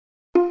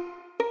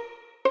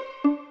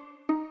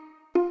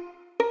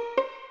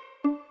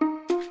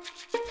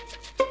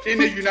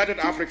in a united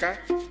Africa,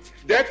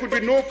 there could be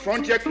no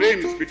frontier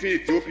claims between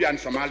Ethiopia and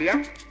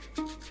Somalia,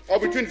 or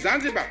between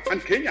Zanzibar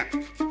and Kenya,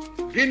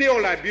 Guinea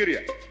or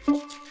Liberia.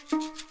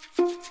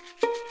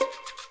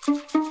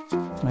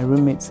 My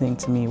roommate saying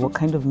to me, what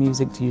kind of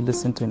music do you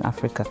listen to in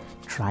Africa?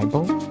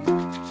 Tribal?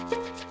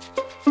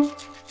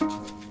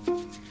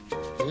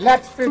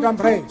 Let freedom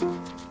reign.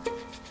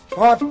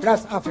 God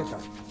bless Africa.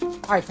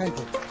 I thank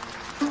you.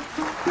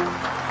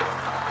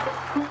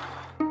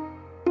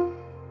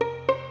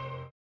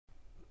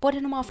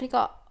 Podden om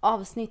Afrika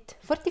avsnitt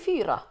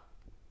 44.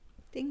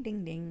 Ding,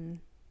 ding, ding.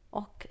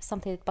 Och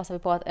samtidigt passar vi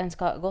på att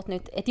önska gott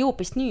nytt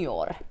etiopiskt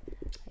nyår.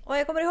 Och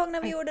jag kommer ihåg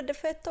när vi gjorde det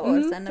för ett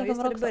år sedan när vi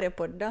just hade börjat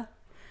podda.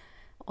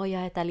 Och jag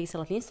heter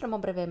Liselott Lindström och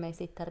bredvid mig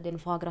sitter den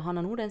fagra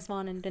Hanna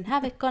Nordensvanen den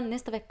här veckan.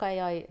 Nästa vecka är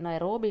jag i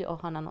Nairobi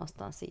och Hanna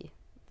någonstans i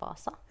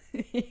Vasa.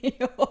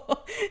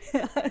 Ja,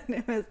 det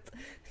är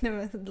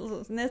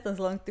mest, nästan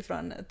så långt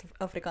ifrån ett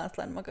afrikanskt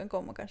land man kan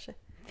komma kanske.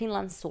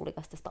 Finlands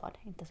soligaste stad,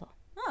 inte så.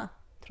 Ah.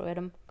 Tror jag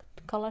de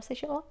kallar sig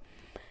själva.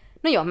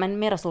 Nåja, men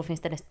mera sol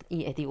finns det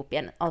i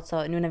Etiopien.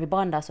 Alltså nu när vi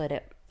bandar så är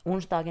det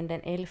onsdagen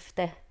den 11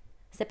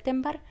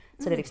 september.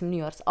 Så det är liksom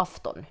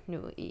nyårsafton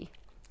nu i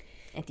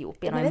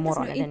Etiopien och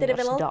imorgon är det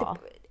nyårsdag.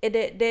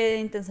 Det är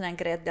inte en sån här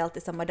grej att det är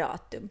alltid samma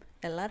datum,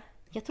 eller?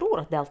 Jag tror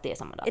att det alltid är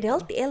samma datum. Är det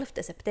alltid 11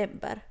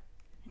 september?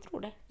 Jag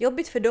tror det.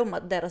 Jobbigt för dem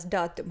att deras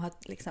datum har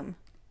liksom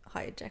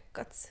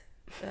hijackats.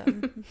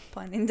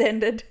 Pun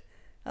intended.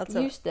 Alltså,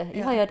 just det,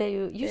 ja, det är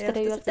ju just det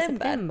är ju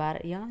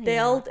september. Ja, det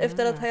är allt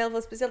efter att ha i alla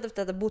fall, speciellt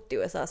efter att ha bott i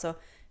USA så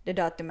det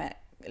datumet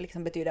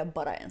liksom betyder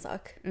bara en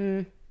sak.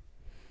 Mm.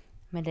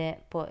 Men det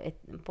på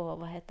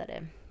vad heter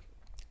det?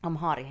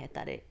 Amhari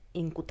heter det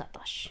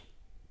Inkutatash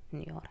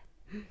nyår.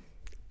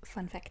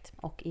 Fun fact.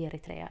 Och i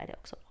Eritrea är det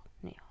också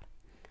nyår.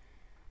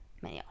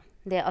 Men ja,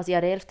 det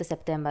är 11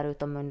 september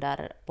utom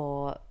under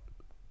på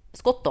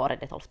skottåret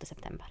det 12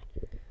 september.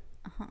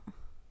 Aha.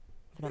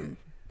 För de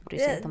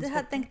det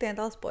här tänkte jag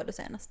inte alls på det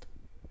senast.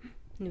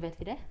 Nu vet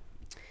vi det.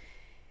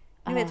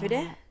 Nu vet vi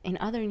det. In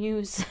other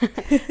news.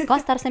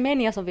 Caster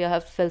Semenya som vi har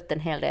följt en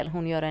hel del.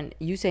 Hon gör en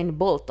Usain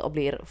Bolt och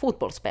blir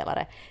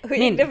fotbollsspelare. Hur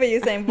gick det för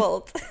Usain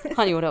Bolt?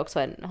 Han gjorde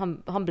också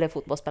han blev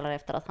fotbollsspelare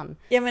efter att han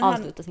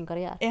avslutade sin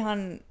karriär.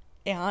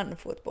 Är han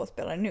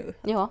fotbollsspelare nu?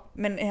 Ja.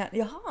 Men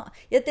jaha.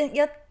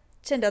 Jag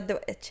kände att det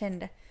var...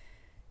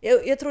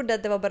 Jag trodde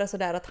att det var bara så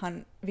där att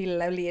han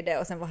ville bli det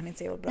och sen var han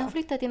inte så bra. Han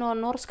flyttade till något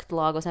norskt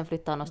lag och sen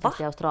flyttade han någonstans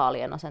till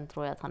Australien och sen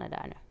tror jag att han är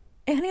där nu.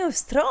 Är han i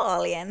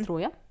Australien?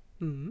 Tror jag.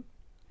 Mm.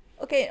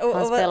 Okay,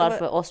 han spelar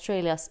för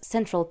Australias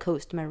Central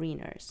Coast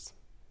Mariners.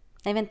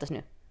 Nej, vänta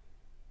nu.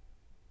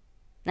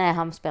 Nej,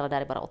 han spelar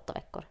där i bara 8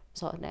 veckor.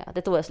 Så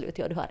det tog jag slut,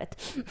 ja, du har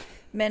rätt.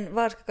 Men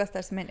var ska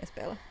Caster Semenya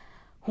spela?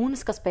 Hon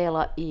ska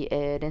spela i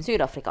den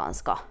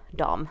sydafrikanska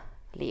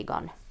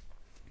damligan.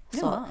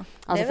 Så, ja,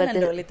 alltså det är väl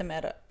ändå lite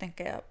mer,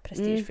 tänker jag,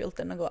 prestigefyllt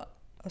än något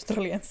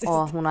australiensiskt.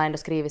 Och hon har ändå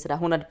skrivit sådär,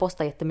 hon hade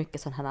postat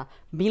jättemycket sådana här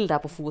bilder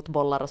på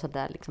fotbollar och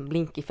sådär, liksom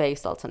blinky face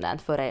och allt sånt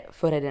där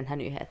före den här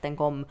nyheten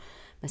kom.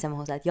 Men sen var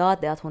hon sagt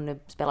att att hon nu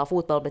spelar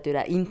fotboll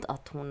betyder inte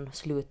att hon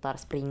slutar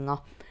springa.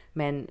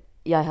 Men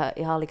jag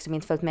har liksom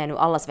inte följt med nu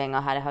alla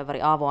svängar här. Det har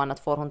varit av och annat,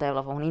 får hon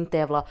tävla, får hon inte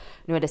tävla.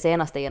 Nu är det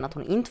senaste igen att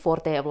hon inte får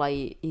tävla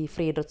i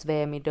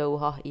friidrotts-VM i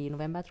Doha i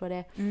november tror jag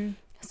det är. Mm.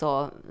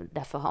 Så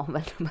därför har hon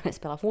väl börjat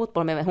spela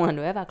fotboll, men hon har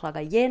nu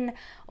överklagat igen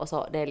och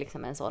så det är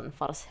liksom en sån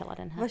fars hela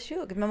den här. Vad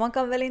sjukt, men man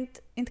kan väl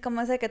inte kan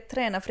man säkert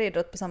träna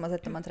friidrott på samma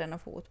sätt som man tränar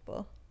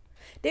fotboll.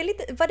 Det är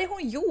lite, var det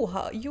hon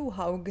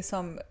Johaug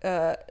som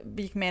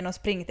gick med i någon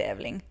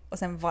springtävling och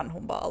sen vann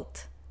hon bara allt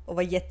och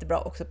var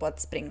jättebra också på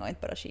att springa och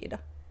inte bara skida.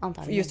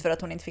 Antagligen. Just för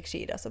att hon inte fick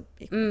skida så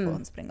gick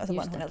hon springa och så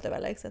vann hon helt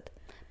överlägset.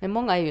 Men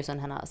många är ju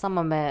sådana,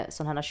 samma med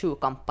sådana här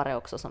sjukampare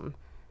också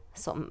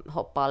som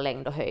hoppar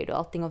längd och höjd och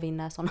allting och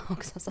vinner sådana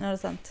också. Så. Ja, det är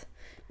sant.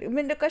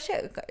 Men då kanske,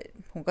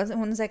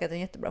 hon är säkert en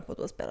jättebra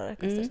fotbollsspelare,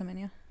 Caster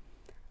Semenya.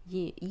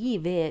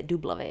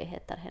 JVW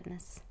heter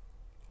hennes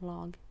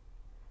lag.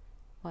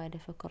 Vad är det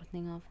för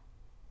kortning av?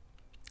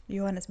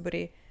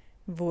 Johannesburg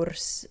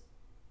Wurs...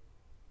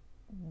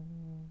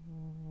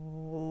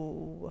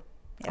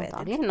 Jag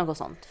vet inte. Något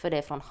sånt, för det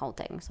är från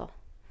Gauteng så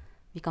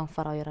vi kan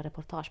fara och göra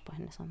reportage på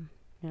henne som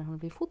när hon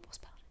blir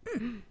fotbollsspelare.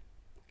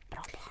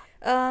 Bra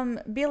plan.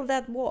 Build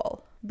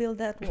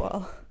that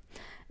wall.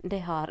 Det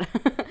har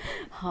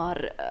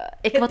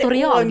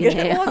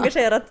Ekvatorialguinea.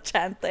 Oengagerat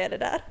chantar jag det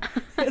där.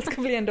 Det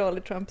ska bli en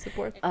dålig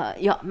Trump-support.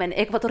 Ja, men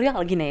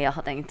Ekvatorialguinea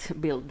har tänkt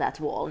build that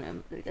wall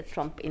nu. Lite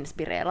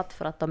Trump-inspirerat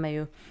för att de är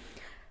ju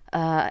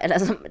eller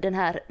som den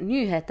här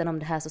nyheten om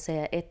det här så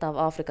säger ett av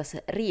Afrikas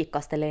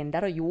rikaste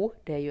länder och jo,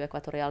 det är ju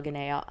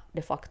Ekvatorialguinea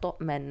de facto,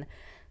 men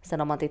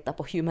sen om man tittar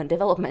på Human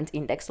Development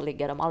Index så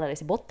ligger de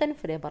alldeles i botten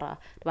för det är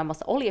en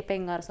massa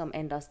oljepengar som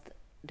endast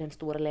den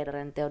stora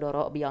ledaren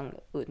Teodoro Obiang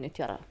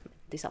utnyttjar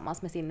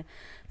tillsammans med sin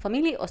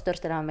familj och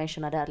största delen av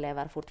människorna där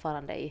lever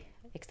fortfarande i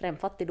extrem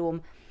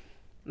fattigdom.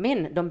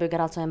 Men de bygger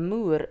alltså en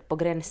mur på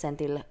gränsen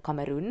till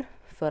Kamerun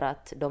för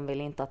att de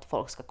vill inte att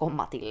folk ska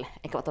komma till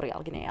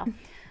Ekvatorialguinea.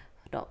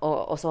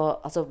 Och så,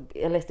 alltså,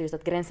 jag läste just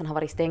att gränsen har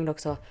varit stängd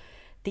också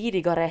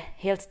tidigare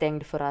helt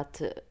stängd för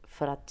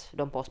att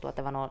de påstod att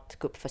det var något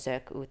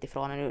kuppförsök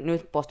utifrån. Och nu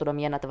påstod de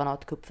igen att det var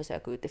något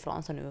kuppförsök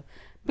utifrån, så nu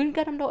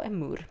bygger de då en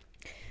mur.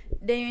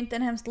 Det är ju inte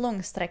en hemskt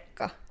lång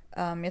sträcka.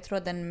 Jag tror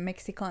att den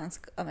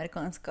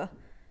mexikansk-amerikanska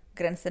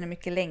gränsen är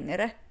mycket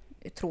längre,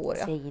 tror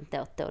jag. Säg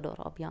inte åt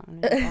Teodoro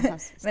Obiang.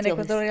 Men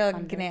Ekvatorial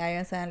Guinea är ju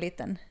en sån här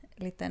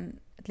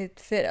ett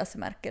litet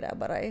födelsemärke där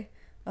bara i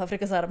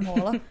Afrikas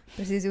armhåla,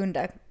 precis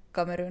under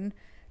Kamerun.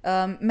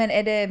 Men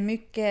är det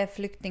mycket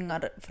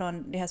flyktingar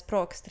från de här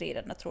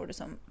språkstriderna, tror du,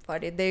 som far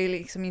dit? Det är ju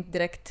liksom inte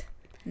direkt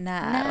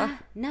nära.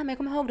 Nej, men jag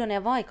kommer ihåg då när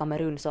jag var i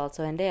Kamerun, så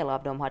alltså en del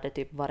av dem hade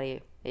typ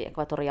varit i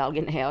Ekvatorial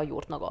Guinea och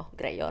gjort några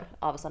grejer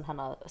av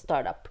sådana här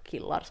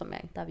startup-killar som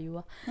jag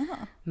intervjuade.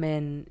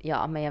 Men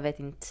jag vet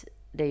inte,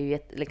 det är ju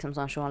liksom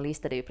som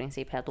journalister, det är ju i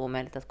princip helt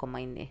omöjligt att komma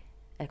in i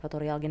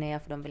Ekvatorial Guinea,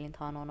 för de vill inte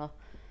ha någon att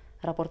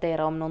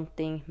rapportera om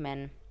någonting.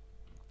 Men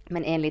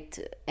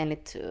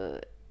enligt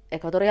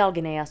Ekvatorial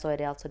Guinea så är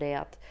det alltså det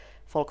att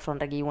folk från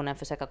regionen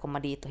försöker komma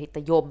dit och hitta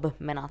jobb,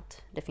 men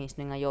att det finns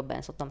inga jobb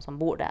ens åt de som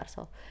bor där.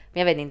 Så. Men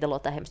jag vet inte, det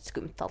låter hemskt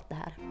skumt allt det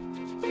här.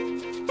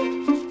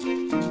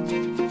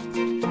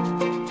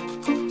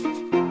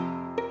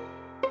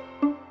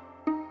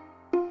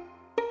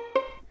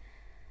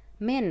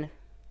 Men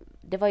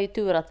det var ju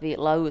tur att vi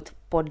la ut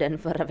podden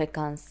förra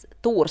veckans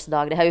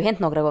torsdag. Det har ju hänt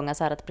några gånger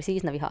så här att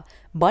precis när vi har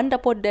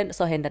bandat podden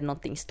så händer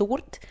någonting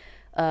stort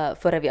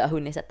före vi har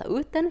hunnit sätta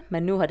ut den.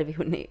 Men nu hade vi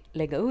hunnit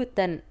lägga ut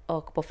den,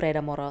 och på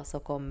fredag morgon så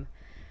kom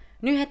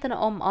nyheterna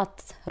om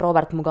att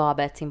Robert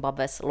Mugabe,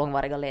 Zimbabwes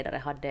långvariga ledare,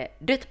 hade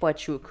dött på ett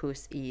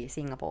sjukhus i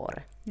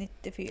Singapore.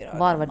 94 år.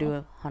 Var var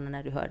du, Hanna,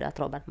 när du hörde att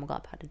Robert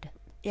Mugabe hade dött?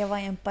 Jag var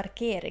i en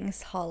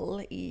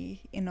parkeringshall i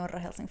norra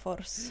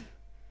Helsingfors.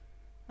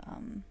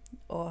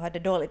 Och hade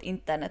dåligt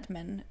internet,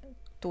 men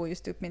tog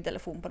just upp min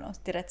telefon på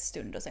något till rätt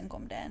stund, och sen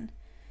kom det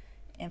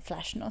en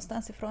flash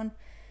någonstans ifrån.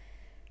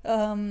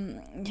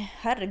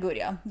 Herregud,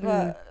 ja.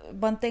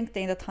 Man tänkte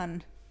inte att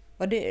han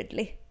var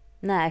dödlig.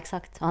 Nej,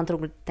 exakt.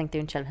 Han tänkte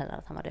ju inte själv heller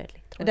att han var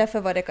dödlig. Och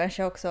därför var det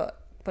kanske också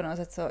på något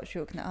sätt så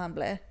sjukt när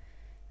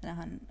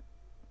han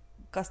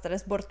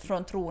kastades bort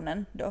från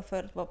tronen då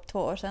för 2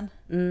 år sedan.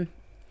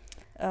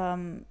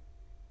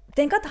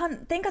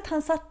 Tänk att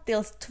han satt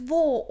tills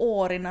 2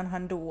 år innan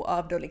han dog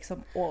av då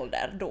liksom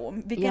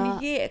ålderdom. Vilken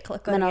jäkla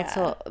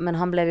karriär. Men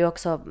han blev ju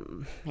också,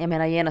 jag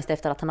menar genast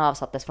efter att han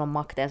avsattes från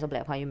makten så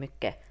blev han ju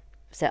mycket,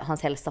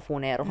 hans hälsa for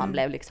ner och han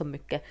blev liksom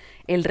mycket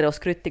äldre och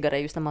skruttigare.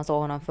 Just när man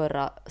såg honom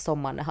förra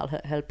sommaren när han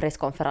höll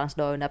presskonferens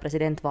då under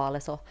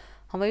presidentvalet, så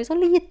han var ju så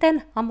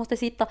liten, han måste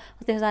sitta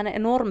i en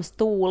enorm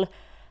stol.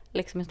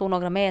 Liksom jag stod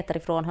några meter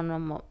ifrån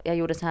honom. Jag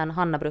gjorde så här,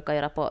 Hanna brukar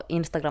göra på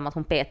Instagram, att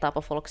hon petar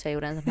på folk, så jag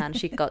gjorde en sån här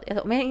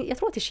skickout. Men jag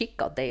tror att jag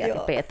skickade åt dig att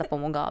jag petar på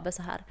Mugabe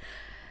så här.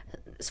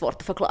 Svårt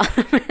att förklara,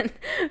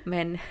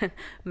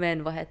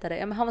 men vad heter det?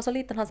 Ja, men han var så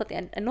liten, han satt i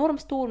en enorm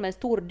stol med en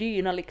stor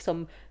dyna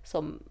liksom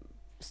som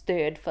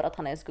stöd för att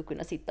han ens skulle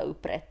kunna sitta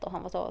upprätt, och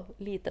han var så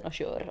liten och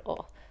skör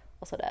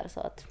och sådär. Så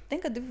att...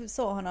 Tänk att du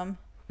såg honom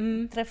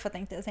träffa,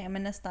 tänkte jag säga,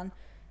 men nästan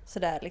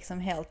sådär liksom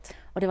helt.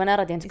 Och det var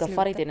nära att jag inte skulle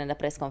ha farit i den där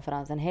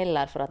presskonferensen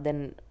heller, för att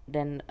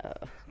den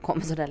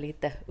kom sådär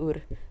lite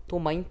ur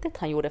tomma intet.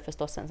 Han gjorde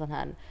förstås en sån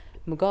här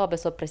Mugabe,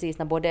 så precis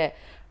när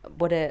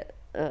både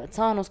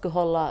ZANU skulle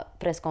hålla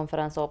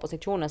presskonferens och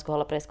oppositionen skulle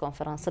hålla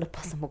presskonferens, så då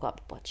passade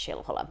Mugabe på att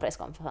själv hålla en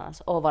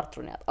presskonferens. Och vart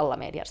tror ni att alla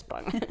medier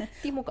sprang?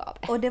 Till Mugabe.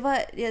 Och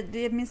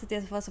jag minns att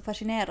jag var så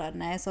fascinerad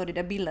när jag såg de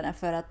där bilderna,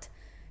 för att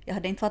jag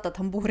hade inte fattat att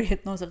han bor i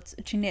någon sorts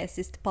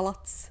kinesiskt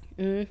palats.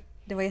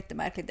 Det var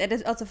jättemärkligt. Är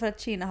det alltså för att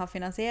Kina har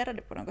finansierat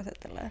det på något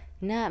sätt, eller?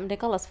 Nej, men det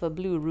kallas för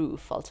Blue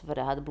Roof, alltså för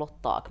det här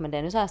blått tak. Men det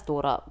är nu så här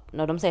stora,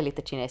 när de ser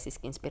lite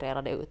kinesiskt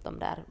inspirerade ut, de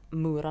där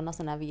murarna,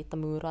 såna här vita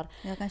murar.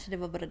 Ja, kanske det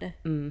var bara det.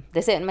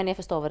 Det ser, men jag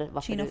förstår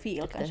varför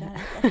Kinofil kanske.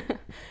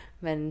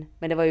 men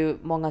det var ju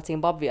många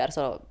zimbabwier,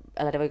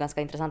 eller det var ju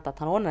ganska intressant att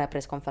han ordnade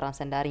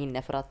presskonferensen där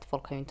inne, för att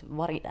folk har ju inte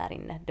varit där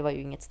inne. Det var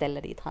ju inget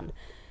ställe dit han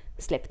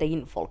släppte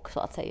in folk, så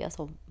att säga,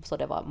 så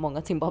det var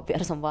många zimbabwier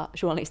som var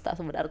journalister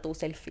som var där och tog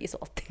selfies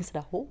och allting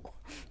sådär.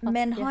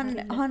 Men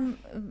han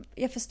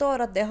jag förstår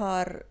att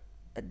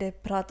det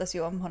pratas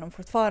ju om honom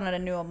fortfarande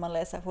nu, om man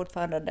läser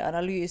fortfarande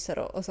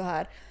analyser och så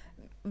här.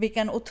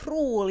 Vilken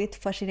otroligt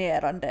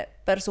fascinerande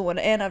person.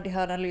 En av de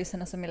här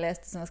analyserna som jag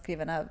läste, som var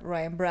skriven av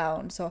Ryan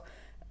Brown, så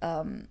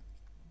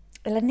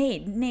eller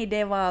nej,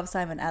 det var av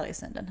Simon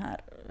Allison, den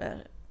här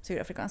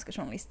sydafrikanska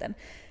journalisten,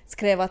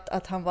 skrev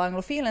att han var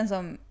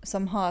anglofilen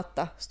som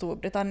hatade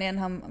Storbritannien.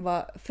 Han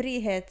var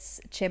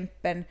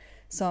frihetskämpen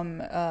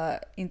som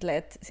inte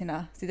lät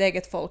sitt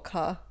eget folk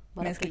ha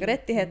mänskliga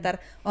rättigheter,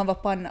 och han var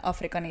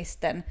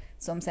panafrikanisten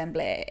som sen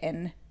blev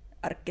en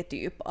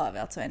arketyp av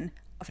alltså en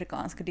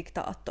afrikansk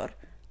diktator.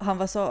 Han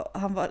var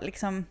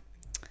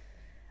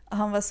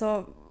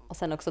så och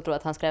sen också tror jag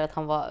att han skrev att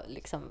han var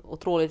liksom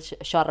otroligt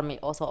charmig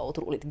och så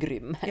otroligt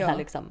grym. Ja.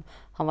 Liksom,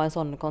 han var en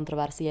sån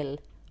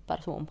kontroversiell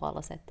person på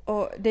alla sätt.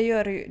 Och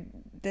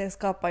det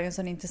skapar ju en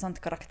sån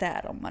intressant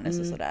karaktär om man är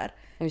sådär.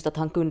 Just att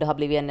han kunde ha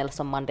blivit en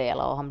Nelson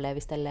Mandela, och han blev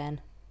istället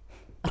en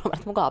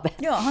Robert Mugabe.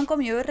 Ja, han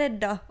kom ju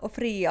rädda och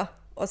fria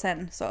och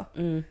sen så...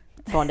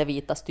 Från det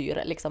vita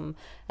styret liksom,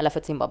 eller för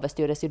att Zimbabwe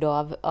styrdes ju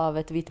då av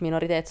ett vitt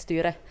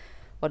minoritetsstyre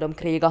och de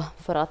krigade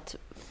för att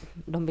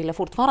de ville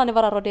fortfarande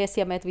vara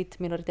Rhodesia med ett vitt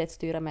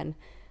minoritetsstyre,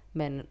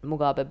 men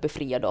Mugabe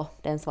befriade då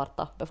den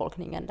svarta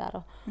befolkningen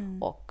där.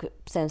 Och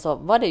sen så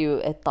var det ju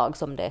ett tag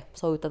som det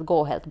såg ut att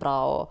gå helt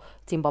bra, och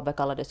Zimbabwe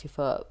kallades ju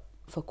för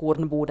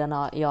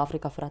kornbodarna i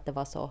Afrika för att det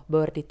var så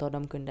bördigt och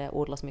de kunde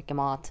odla så mycket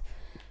mat.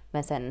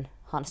 Men sen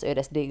hans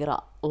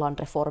ödesdigra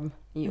landreform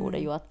gjorde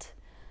ju att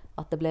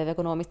det blev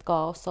ekonomiskt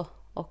kaos,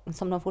 och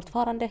som de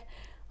fortfarande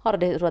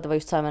har. Jag tror att det var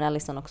just Simon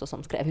Allison också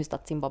som skrev just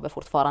att Zimbabwe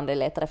fortfarande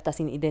letar efter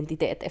sin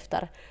identitet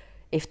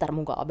efter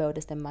Mugabe, och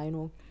det stämmer ju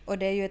nog. Och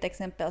det är ju ett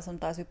exempel som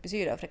tas upp i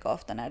Sydafrika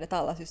ofta när det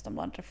talas just om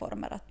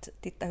landreformer, att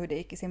titta hur det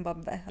gick i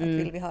Zimbabwe, att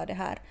vill vi ha det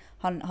här.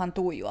 Han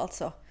tog ju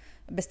alltså,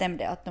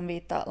 bestämde att de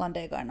vita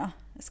landägarna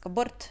ska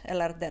bort,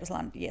 eller att deras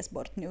land ges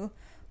bort nu,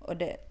 och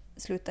det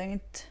slutar ju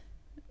inte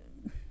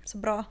så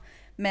bra,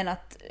 men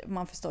att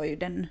man förstår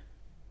ju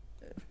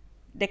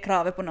det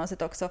kravet på något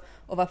sätt också,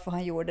 och varför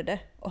han gjorde det.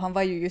 Och han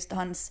var ju just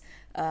hans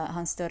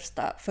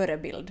största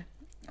förebild,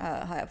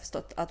 har jag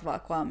förstått, att vara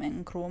Kwame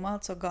Nkrumah,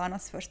 alltså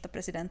Ghanas första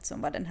president,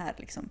 som var den här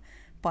liksom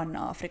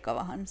Pan-Afrika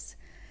var hans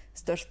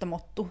största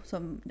motto,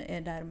 som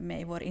är där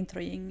med i vår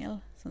introjingel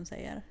som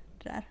säger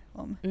det där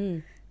om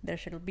there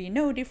shall be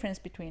no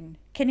difference between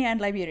Kenya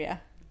and Liberia.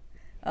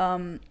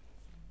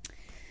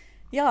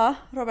 Ja,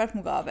 Robert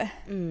Mugabe.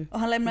 Och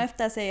han lämnade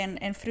efter sig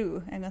en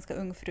fru, en ganska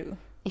ung fru.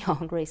 Ja,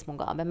 Grace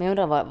Mugabe. Men jag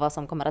undrar vad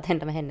som kommer att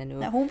hända med henne nu.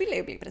 Nej, hon ville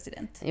ju bli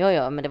president.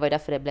 Jo, men det var ju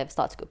därför det blev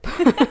statskupp.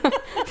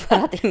 För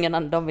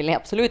att de ville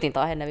absolut inte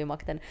ha henne vid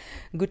makten.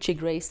 Gucci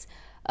Grace.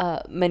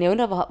 Men jag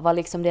undrar vad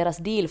liksom deras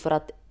deal, för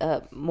att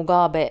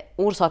Mugabe,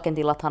 orsaken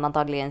till att han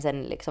antagligen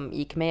sen liksom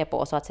gick med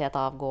på så att säga att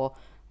avgå,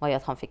 var ju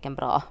att han fick en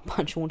bra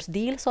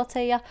pensionsdeal så att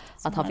säga.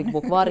 Att han fick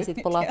bo kvar i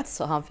sitt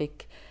palats och han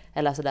fick,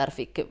 eller så där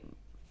fick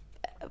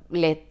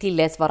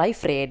tilläts vara i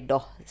fred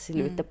då i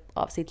slutet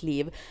av sitt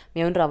liv.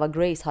 Men jag undrar vad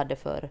Grace hade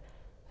för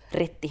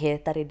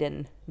rättigheter i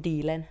den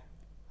dealen.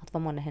 Att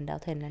vad månne hände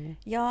åt henne nu?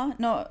 Ja,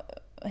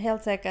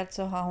 helt säkert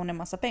så har hon en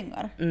massa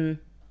pengar.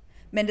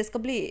 Men det ska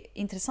bli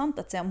intressant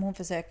att se om hon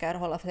försöker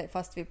hålla sig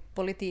fast vid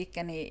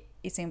politiken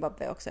i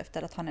Zimbabwe också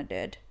efter att han är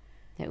död.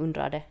 Jag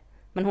undrar det.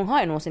 Men hon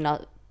har ju nog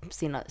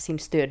sin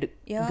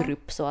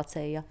stödgrupp så att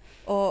säga.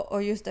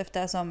 Och just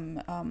eftersom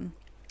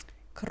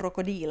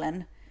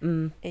krokodilen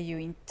är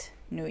ju inte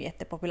nu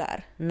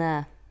jättepopulär.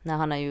 Nej,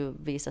 han har ju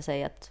visat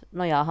sig att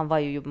han var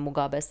ju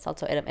Mugabes,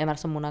 alltså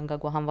Emerson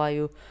Mnangagwa, han var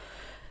ju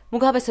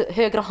Mugabes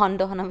högra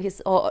hand,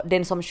 och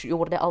den som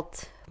gjorde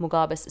allt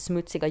Mugabes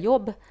smutsiga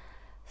jobb.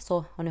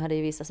 Så, och nu hade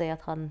det visat sig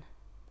att han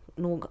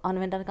nog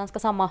använder ganska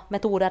samma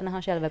metoder när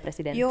han själv är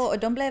president. Jo, och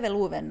de blev väl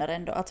ovänner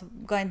ändå. Att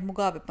gav inte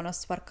Mugabe på något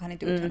sparkade han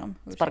inte ut honom.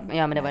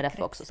 Ja, men det var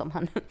därför också som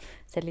han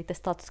sen lite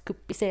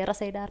statskuppiserade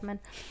sig där.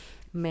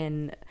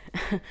 Men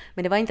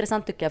det var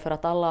intressant tycker jag, för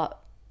att alla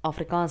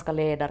afrikanska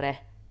ledare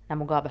när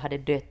Mugabe hade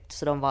dött,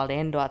 så de valde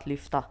ändå att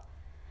lyfta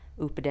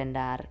upp den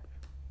där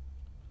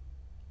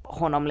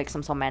honom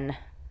liksom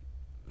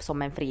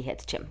som en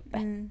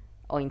frihetskämpe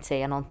och inte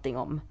säga någonting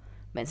om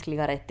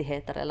mänskliga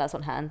rättigheter eller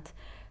sånt här.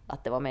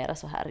 Att det var mer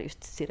så här,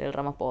 just Cyril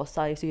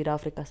Ramaphosa i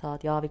Sydafrika sa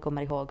att vi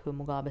kommer ihåg hur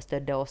Mugabe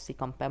stödde oss i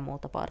kampen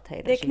mot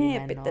apartheid. Det är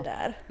knepigt det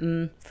där,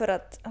 för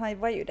att han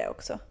var ju det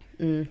också.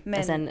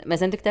 Men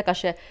sen tyckte jag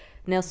kanske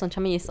Nelson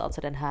Chamisa,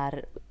 alltså den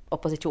här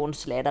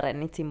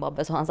oppositionsledaren i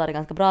Zimbabwe, så han sa det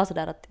ganska bra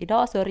sådär att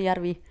idag sörjer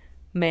vi,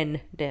 men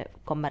det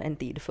kommer en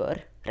tid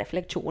för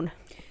reflektion.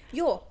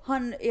 Jo,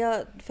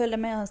 jag följde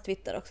med hans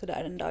Twitter också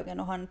där den dagen,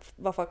 och han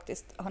var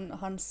faktiskt,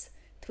 hans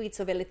tweets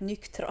var väldigt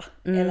nyktra,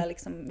 eller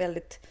liksom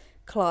väldigt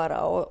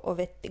klara och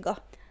vettiga.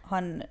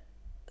 Han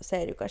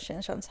ser ju kanske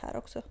en chans här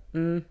också.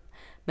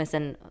 Men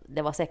sen,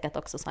 det var säkert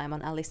också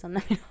Simon Allison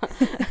när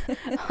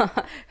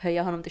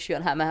höja honom till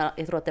skön här, men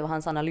jag tror att det var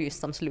hans analys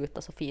som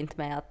slutade så fint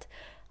med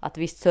att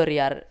visst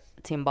sörjer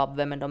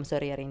Zimbabwe, men de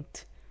sörjer inte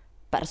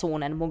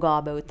personen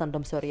Mugabe, utan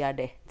de sörjer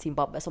det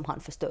Zimbabwe som han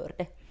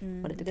förstörde.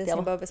 Och det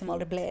Zimbabwe som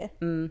aldrig blev.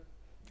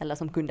 Eller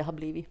som kunde ha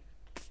blivit.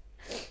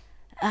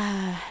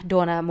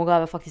 Då när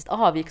Mugabe faktiskt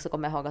avgick så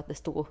kommer jag ihåg att det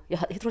stod,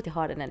 jag tror att jag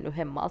har den ännu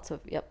hemma, alltså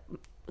jag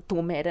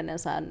tog med den en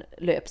sån här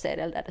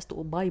löpsedel där det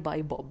stod Bye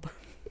Bye Bob.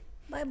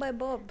 Bye Bye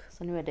Bob.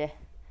 Så nu är det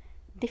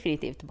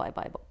definitivt Bye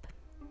Bye Bob.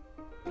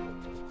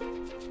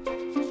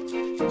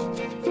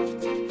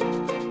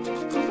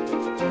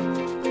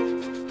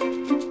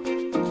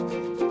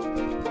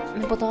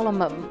 Men på tal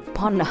om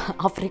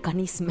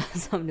pan-afrikanism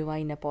som du var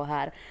inne på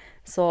här,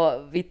 så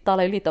vi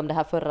talade ju lite om det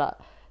här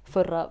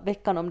förra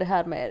veckan om det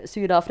här med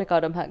Sydafrika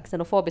och de här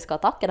xenofobiska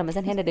attackerna, men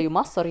sen hände det ju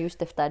massor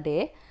just efter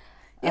det.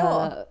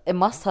 Ja. En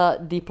massa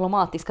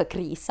diplomatiska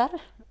kriser.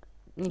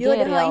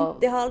 Nigeria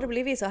det har aldrig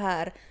blivit så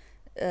här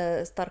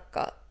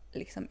starka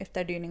liksom,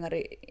 efterdyningar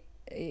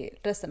i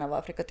resten av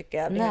Afrika tycker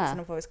jag.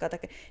 Xenofobiska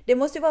attacker. Det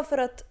måste ju vara för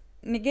att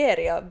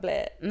Nigeria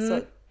blev så...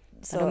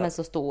 Ja, de är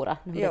så stora,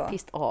 de blev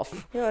pissed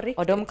off. Ja,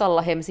 och de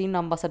kallar hem sin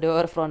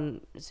ambassadör från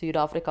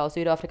Sydafrika, och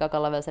Sydafrika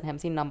kallar väl sen hem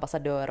sin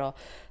ambassadör, och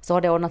så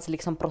har det ordnats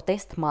liksom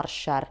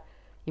protestmarscher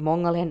i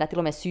många länder, till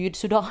och med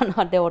Sydsudan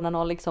hade ordnat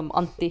någon liksom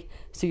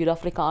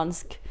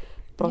anti-sydafrikansk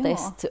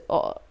protest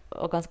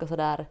och ganska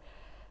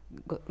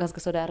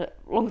sådär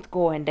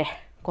långtgående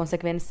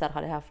konsekvenser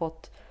har det här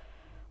fått.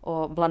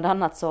 Och bland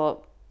annat så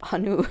har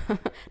nu,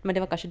 men det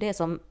var kanske det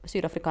som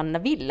sydafrikanerna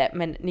ville,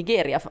 men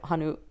Nigeria har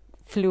nu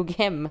flugit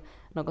hem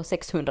något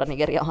 600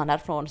 nigerianer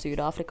från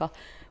Sydafrika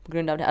på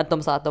grund av det, att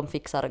de sa att de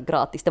fixar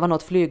gratis. Det var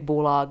något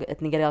flygbolag,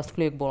 ett nigerianskt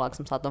flygbolag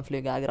som sa att de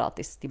flyger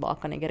gratis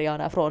tillbaka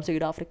nigerianer från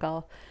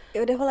Sydafrika.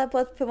 Ja, det håller på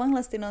att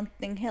förvandlas till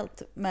någonting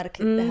helt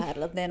märkligt det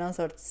här, att det är någon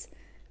sorts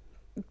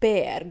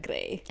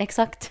PR-grej.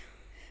 Exakt.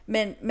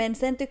 Men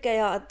sen tycker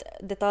jag att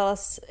det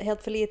talas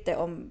helt för lite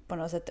om på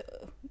något sätt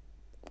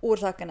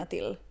orsakerna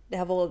till det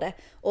här våldet.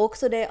 Och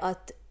också det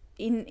att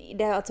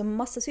det är alltså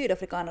massa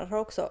sydafrikaner har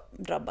också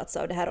drabbats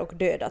av det här och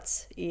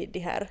dödats i de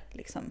här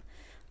liksom,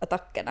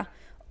 attackerna.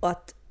 Och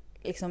att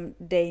liksom,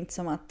 det är inte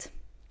som att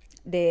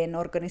det är en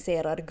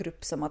organiserad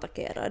grupp som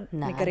attackerar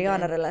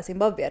nigerianer eller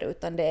zimbabwier,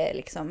 utan det är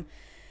liksom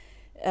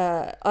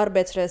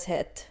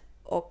arbetslöshet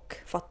och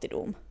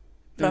fattigdom.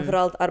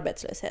 Framförallt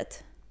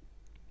arbetslöshet.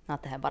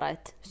 Att det här är bara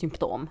ett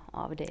symptom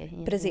av det.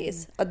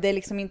 Precis, att det är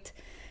liksom inte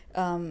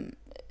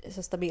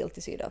så stabilt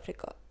i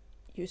Sydafrika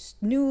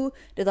just nu.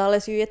 Det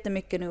talas ju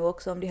jättemycket nu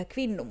också om de här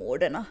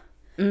kvinnomorden.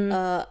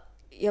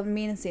 Jag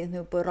minns inte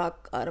nu på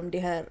rak arm de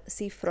här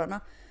siffrorna,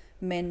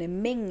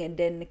 men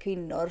mängden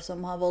kvinnor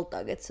som har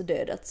våldtagits och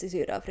dödats i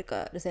Sydafrika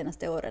de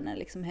senaste åren är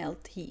liksom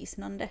helt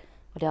hisnande.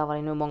 Och det har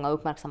varit nu många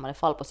uppmärksammade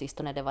fall på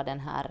sistone. Det var den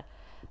här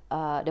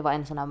det var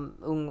en sån här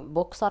ung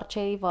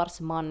boxartjej vars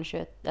man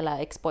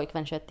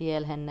ex-pojkvän sköt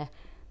ihjäl henne.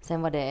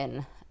 Sen var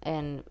det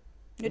en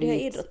ja, de här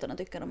idrottarna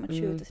tycker om att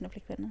skjuta sina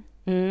flickvänner.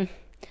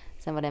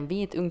 Sen var det en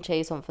vit ung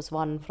tjej som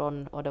försvann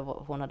från, och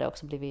hon hade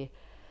också blivit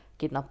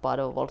kidnappad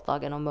och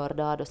våldtagen och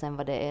mördad. Och sen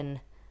var det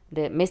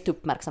det mest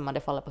uppmärksammade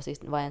fallet på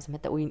sistone var en som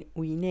hette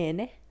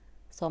Uinene,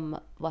 som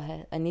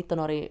var en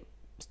 19-årig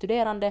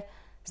studerande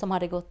som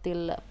hade gått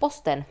till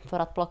posten för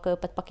att plocka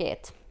upp ett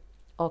paket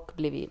och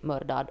blivit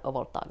mördad och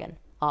våldtagen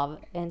av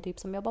en typ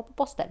som jobbar på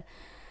posten.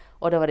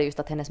 Och då var det just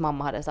att hennes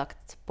mamma hade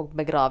sagt på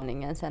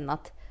begravningen sen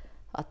att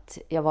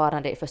jag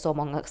varnade dig för så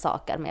många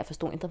saker, men jag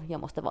förstod inte att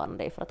jag måste varna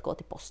dig för att gå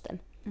till posten.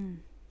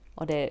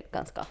 Och det är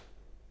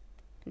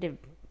det är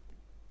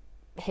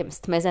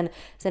hemskt. Men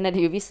sen är det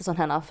ju vissa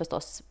sådana här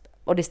förstås,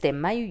 och det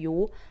stämmer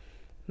ju,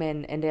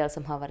 men en del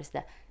som har varit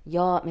sådär,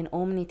 ja men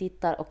om ni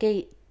tittar,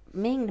 okej,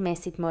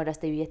 mängdmässigt mördas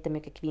det ju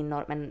jättemycket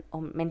kvinnor,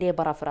 men det är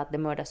bara för att det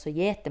mördas så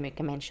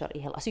jättemycket människor i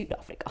hela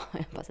Sydafrika.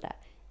 Bara sådär.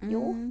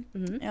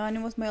 Ja, nu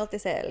måste man ju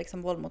alltid se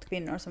liksom, våld mot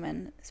kvinnor som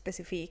en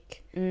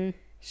specifik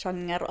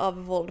genre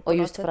av våld på och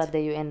just något för sätt. att det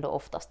ju ändå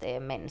oftast är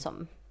män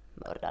som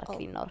mördar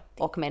kvinnor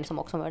och män som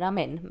också mördar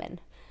män.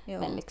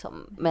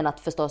 Men att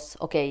förstås,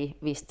 okej,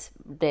 visst,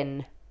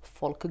 den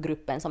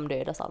folkgruppen som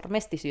dödas allra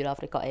mest i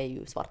Sydafrika är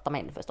ju svarta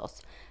män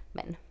förstås.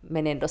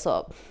 Men ändå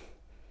så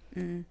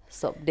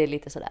det är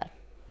lite sådär.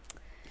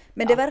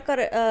 Men det verkar,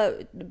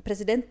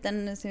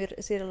 presidenten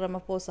Cyril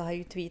Ramaphosa har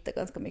ju tweetat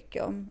ganska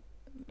mycket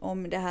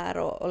om det här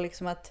och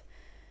liksom att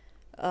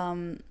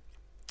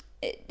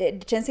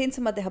det känns inte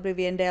som att det har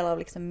blivit en del av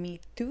liksom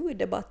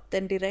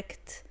MeToo-debatten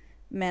direkt,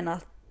 men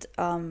att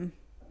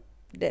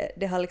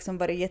det har liksom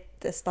varit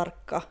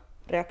jättestarka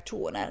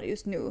reaktioner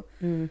just nu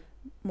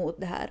mot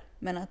det här.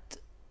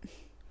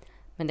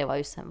 Men det var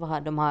ju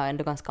de har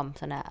ändå ganska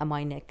såna här am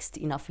I next,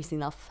 enough is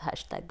enough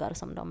hashtaggar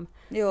som de.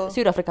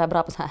 Sydafrika är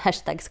bra på såna här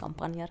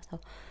hashtagskampanjer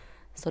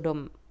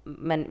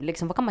men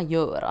liksom vad kan man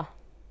göra?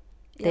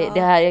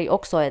 Det här är ju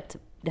också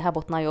det här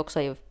bottnar ju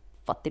också i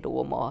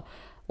fattigdom och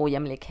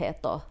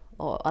ojämlikhet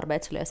och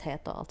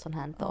arbetslöshet och allt sånt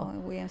här.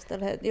 Och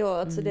ojämställdhet. Ja,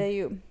 alltså det är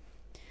ju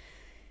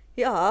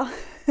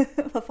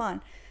vad fan.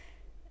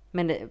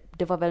 Men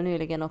det var väl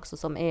nyligen också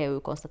som EU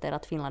konstaterade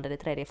att Finland är det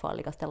tredje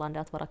farligaste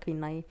landet att vara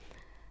kvinna i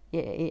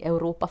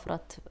Europa, för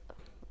att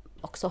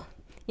också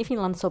i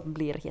Finland så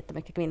blir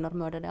jättemycket kvinnor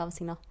mördade av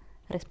sina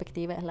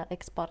respektive eller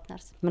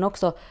ex-partners. Men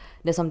också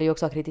det som det ju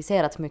också har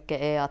kritiserats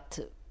mycket är att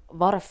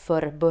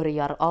varför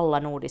börjar alla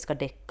nordiska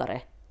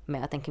deckare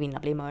med att en kvinna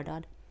blir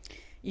mördad?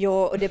 Jo,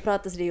 och det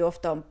pratas det ju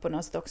ofta om på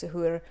något sätt också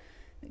hur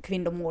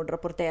kvinnomord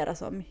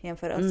rapporteras om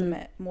jämförelse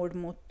med mord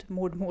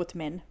mot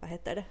män,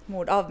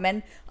 mord av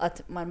män,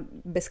 att man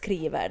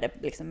beskriver det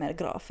liksom mer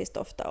grafiskt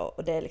ofta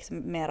och det är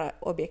liksom mer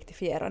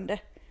objektifierande,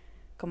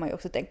 kan man ju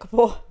också tänka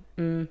på.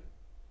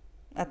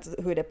 Att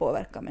hur det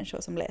påverkar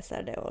människor som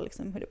läser det och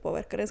liksom hur det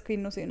påverkar ens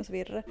kvinnosyn och så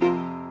vidare.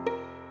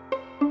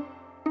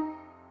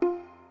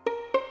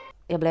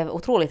 Jag blev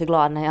otroligt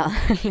glad när jag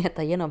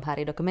letade igenom här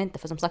i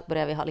dokumentet, för som sagt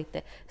börjar vi ha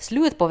lite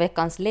slut på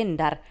veckans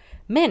länder.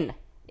 Men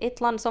ett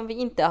land som vi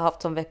inte har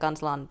haft som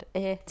veckans land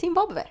är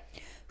Zimbabwe.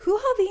 Hur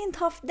har vi inte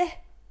haft det?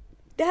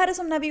 Det här är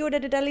som när vi gjorde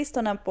de där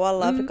listorna på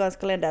alla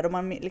afrikanska länder och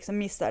man liksom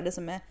missar det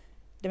som är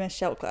det mest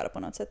självklara på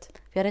något sätt.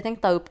 Vi hade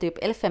tänkt ta upp typ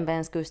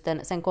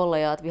Elfenbenskusten, sen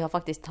kollade jag att vi har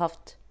faktiskt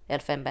haft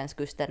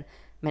Elfenbenskusten,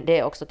 men det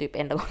är också typ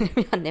enda gången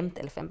vi har nämnt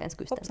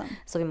Elfenbenskusten. Hoppsan.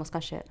 Så vi måste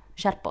kanske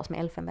skärpa oss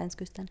med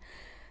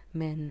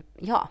Men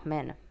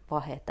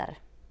vad heter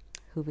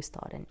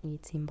huvudstaden i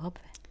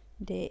Zimbabwe?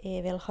 Det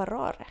är väl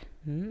Harare.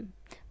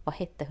 Vad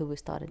hette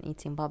huvudstaden i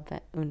Zimbabwe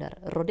under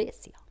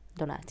Rhodesia?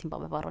 Då när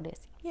Zimbabwe var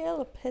Rhodesia.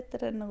 Hjälp, hette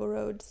den något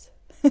Rhodes?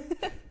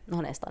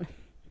 Nästan.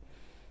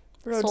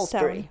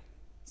 Rhodestown.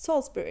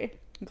 Salisbury.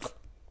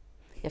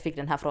 Jag fick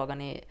den här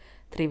frågan i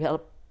Trivial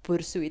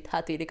Pursuit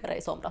här tidigare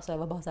i somras. Så jag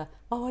var bara så här,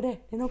 vad var det?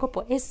 Det är något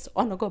på S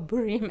och något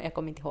Bury, men jag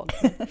kommer inte ihåg.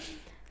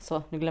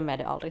 Så nu glömmer jag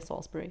det aldrig,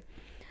 Salisbury.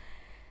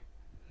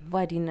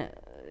 Vad är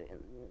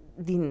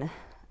din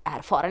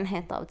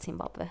erfarenhet av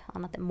Zimbabwe,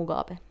 annat än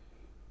Mugabe?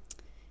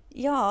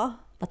 Ja.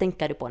 Vad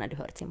tänker du på när du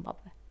hör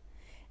Zimbabwe?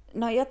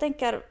 Jag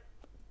tänker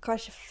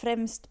kanske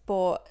främst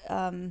på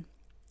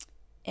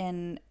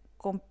en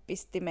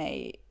kompis till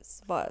mig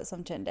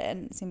som kände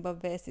en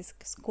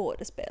zimbabwesisk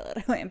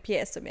skådespelare och en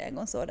pjäs som jag en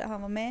gång såg där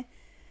han var med.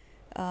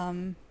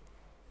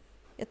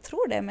 Jag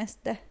tror det är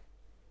mest det.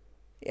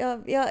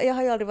 Jag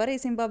har ju aldrig varit i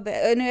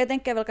Zimbabwe. Nu jag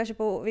tänker väl kanske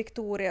på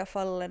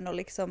Victoriafallen och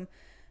liksom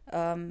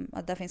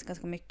att där finns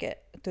ganska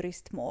mycket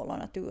turistmål och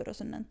natur och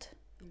sånt.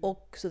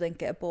 Och så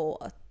tänker jag på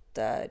att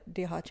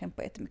de har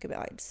kämpat jättemycket med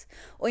AIDS.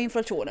 Och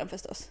inflationen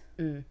förstås.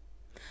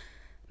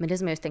 Men det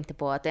som jag just tänkte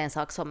på att det är en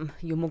sak som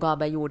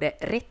Mugabe gjorde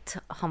rätt.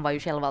 Han var ju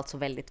själv alltså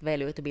väldigt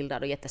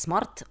välutbildad och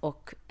jättesmart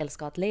och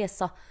älskar att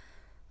läsa.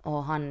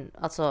 Och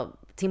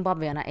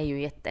zimbabwierna är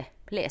ju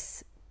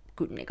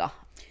jätteläskunniga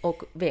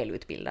och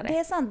välutbildade. Det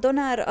är sant. Då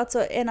när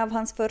en av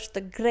hans första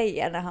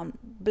grejer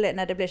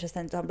när det blev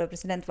självständigt och han blev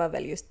president var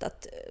väl just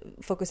att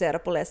fokusera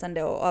på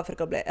läsande och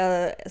Afrika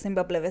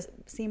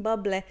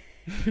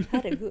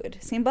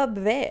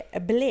Zimbabwe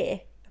blev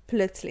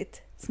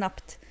plötsligt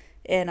snabbt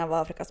en av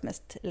Afrikas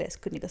mest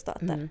läskunniga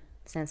stater.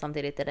 Sen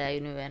samtidigt är det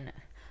ju nu en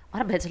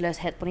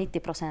arbetslöshet på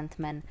 90%.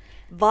 Men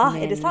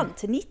är det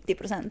sant?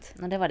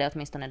 90%? Det var det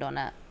åtminstone då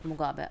när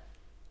Mugabe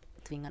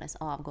tvingades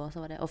avgå.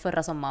 Så var det. Och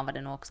förra sommaren var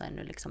det nog också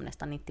nu liksom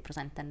nästan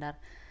 90% den där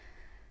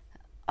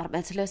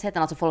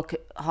arbetslösheten. Alltså folk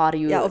har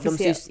ju...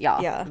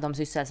 De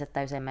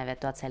sysselsätter ju sig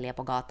med att sälja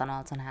på gatan och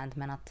allt sånt här.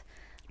 Men att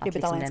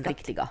liksom den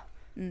riktiga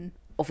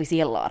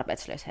officiella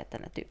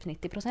arbetslösheten är typ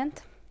 90%.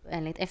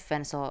 Enligt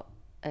FN så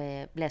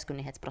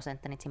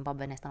läskunnighetsprocenten i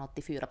Zimbabwe är nästan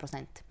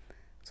 84%.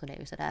 Så det är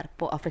ju sådär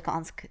på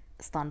afrikansk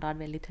standard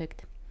väldigt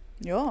högt.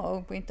 Ja,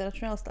 och på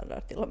internationell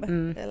standard till och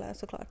med. Eller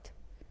såklart.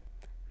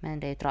 Men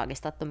det är ju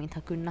tragiskt att de inte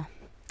har kunnat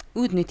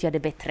utnyttja det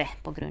bättre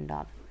på grund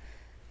av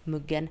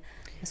muggen.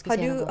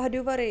 Har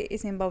du varit i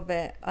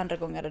Zimbabwe andra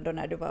gånger då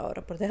när du var och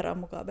rapporterade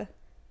om Mugabe?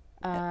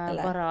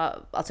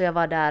 Jag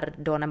var där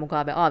då när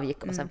Mugabe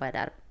avgick och sen var jag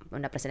där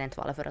under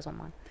presidentvalet förra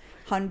sommaren.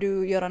 Hann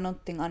du göra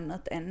någonting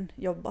annat än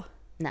jobba?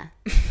 Nej.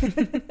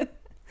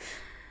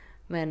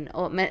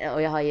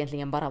 och jag har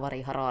egentligen bara varit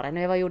i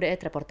Harare. Jag gjorde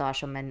ett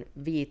reportage om en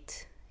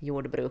vit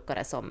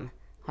jordbrukare som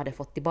hade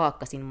fått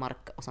tillbaka sin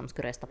mark och som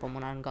skulle rösta på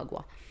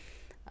Mnangagwa.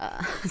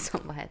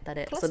 Vad heter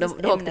det? Klassiskt så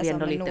då åkte vi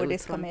ändå som lite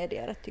nordiska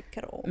medier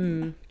tycker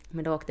om.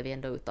 Men då åkte vi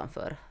ändå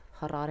utanför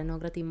Harare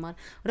några timmar.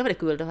 Och då var det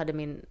kul, då hade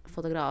min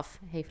fotograf,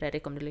 hej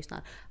Fredrik om du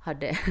lyssnar,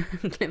 hade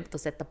glömt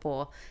att sätta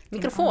på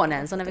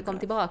mikrofonen. Så när vi kom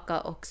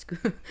tillbaka och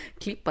skulle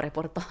klippa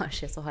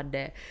reportaget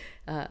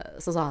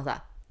så sa han så här,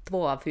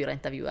 2 av 4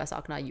 intervjuer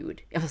saknar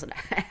ljud. Jag var sådär,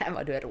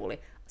 vad du är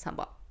rolig. Så han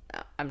bara,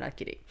 I'm not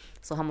kidding.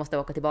 Så han måste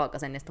åka tillbaka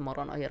sen nästa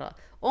morgon och göra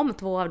om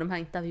 2 av de här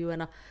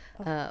intervjuerna.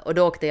 Och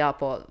då åkte jag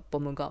på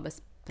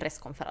Mugabes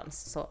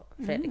presskonferens. Så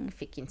Fredrik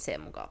fick inte se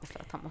Mugabe för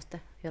att han måste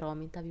göra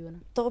om intervjuerna.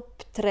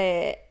 Topp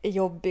 3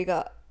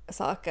 jobbiga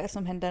saker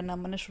som händer när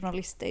man är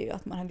journalist är ju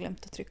att man har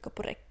glömt att trycka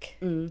på räck.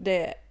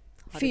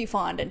 Fy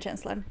fan den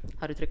känslan.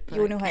 Har du tryckt på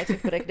räck? Jo, nu har jag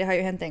tryckt på räck. Det har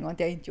ju hänt en gång att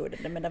jag inte gjorde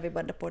det, men när vi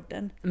bandade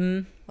podden.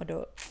 Och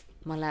då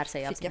man lär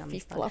sig av sina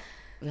misstag.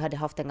 Vi hade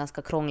haft en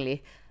ganska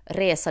krånglig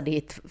resa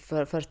dit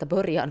för första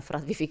början för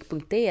att vi fick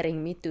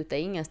punktering mitt ute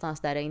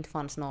ingenstans där det inte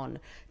fanns någon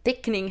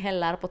täckning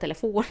heller på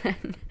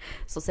telefonen.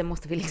 Så sen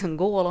måste vi liksom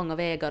gå långa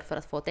vägar för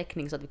att få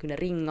täckning så att vi kunde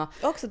ringa.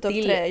 Också topp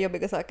 3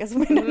 jobbiga saker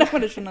som händer när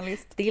man är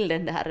journalist. Till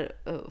den där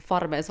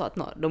farmen så att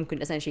de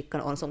kunde sen skicka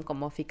någon som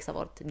kom och fixa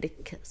vårt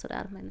däck.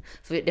 Sådär. Men,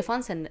 för det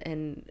fanns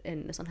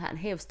en sån här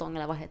hävstång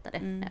eller vad heter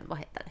det? Vad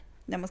heter det?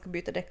 När man ska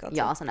byta däck alltså?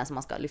 Ja, sån där som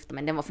man ska lyfta,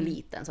 men den var för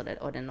liten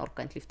och den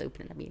orkade inte lyfta upp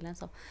den där bilen.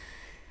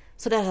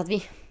 Så där satt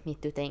vi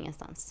mitt ute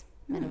ingenstans.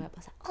 Men då var jag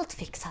bara så här, allt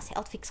fixar sig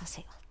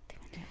alltid.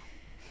 Ja.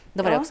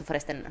 Då var det också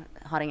förresten,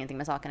 har ingenting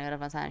med saken att göra, det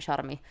var en sån här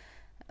charmig,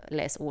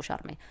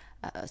 ocharmig,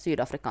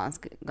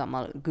 sydafrikansk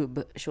gammal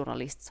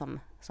gubbjournalist som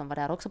var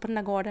där också på den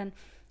där gården.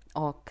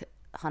 Och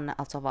han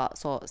alltså var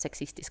så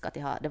sexistisk att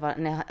det var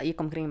när jag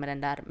gick omkring med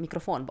den där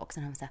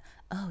mikrofonboxen, han var så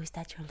här, oh, is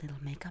that your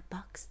little makeup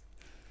box?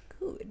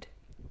 Good.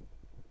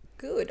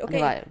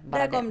 Okej.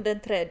 Där kom den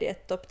tredje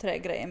topp 3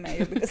 grejen med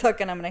jobbiga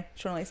saker när man är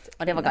journalist.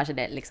 Och det var kanske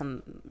det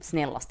liksom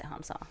snällaste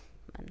han sa.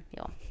 Men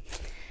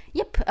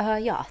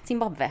ja.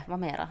 Zimbabwe, vad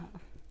mera?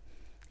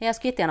 Jag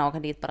skulle jättegärna åka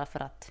dit bara för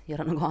att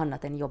göra något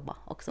annat än jobba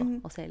också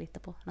och se lite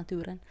på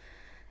naturen.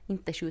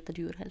 Inte skjuta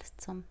djur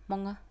helst som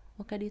många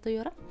åker dit och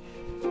göra.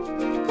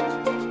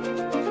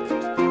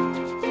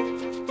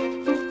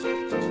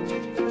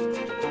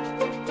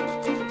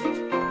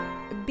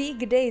 Big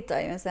Big data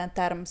är ju en sån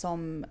term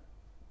som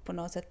på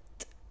något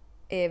sätt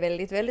är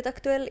väldigt, väldigt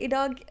aktuell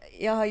idag.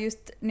 Jag har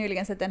just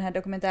nyligen sett den här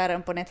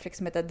dokumentären på Netflix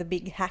som heter The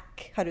Big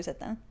Hack. Har du sett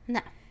den?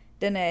 Nej.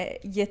 Den är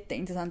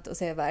jätteintressant och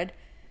sevärd.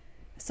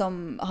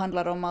 Som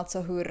handlar om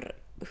alltså hur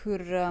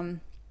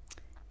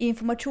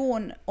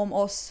information om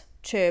oss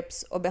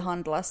köps och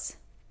behandlas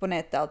på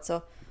nätet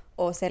alltså,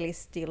 och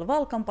säljs till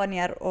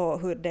valkampanjer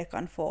och hur det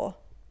kan få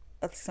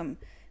att liksom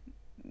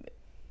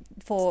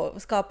få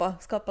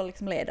skapa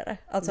liksom ledare.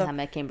 Alltså, det här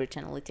med Cambridge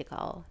Analytica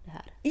och det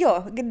här.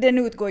 Ja, den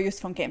utgår just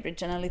från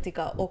Cambridge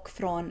Analytica och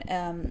från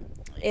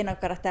en av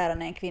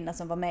karaktärerna, en kvinna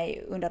som var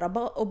med under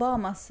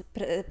Obamas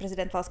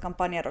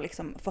presidentvalskampanjer och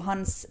liksom för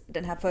hans,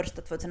 den här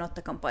första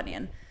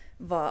 2008-kampanjen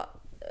var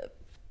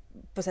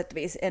på sätt och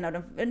vis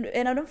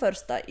en av de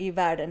första i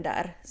världen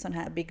där sån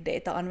här big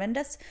data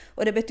användes.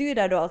 Och det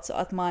betyder då alltså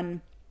att man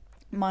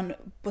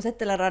på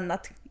sätt eller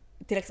annat,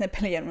 till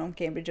exempel genom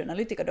Cambridge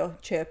Analytica då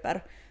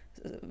köper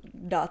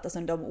data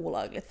som de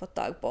olagligt fått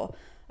tag på,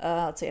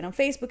 alltså genom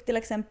Facebook till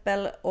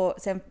exempel, och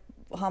sen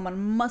har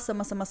man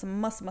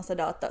massa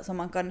data som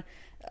man kan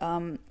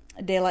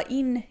dela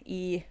in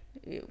i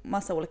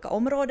massa olika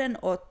områden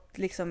och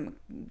liksom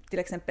till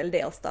exempel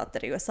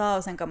delstater i USA,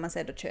 och sen kan man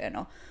se då kön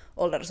och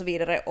ålder och så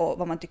vidare och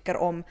vad man tycker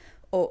om,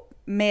 och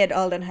med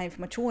all den här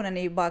informationen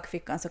i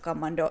bakfickan så kan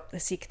man då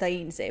sikta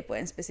in sig på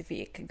en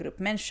specifik grupp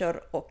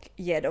människor och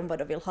ge dem vad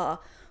de vill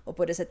ha, och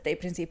på det sättet i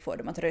princip får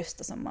dem att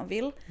rösta som man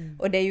vill.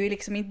 Och det är ju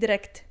liksom inte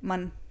direkt,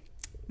 man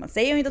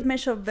säger ju inte åt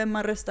människor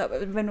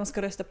vem de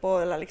ska rösta på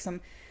eller liksom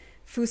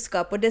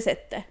fuska på det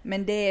sättet,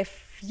 men det är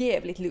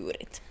jävligt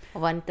lurigt.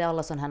 Och var inte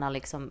alla sådana här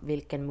liksom,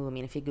 vilken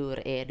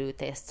Muminfigur är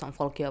du-test som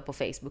folk gör på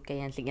Facebook är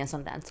egentligen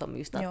sånt där som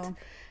just att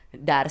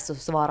där så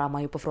svarar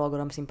man ju på frågor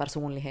om sin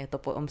personlighet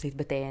och om sitt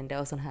beteende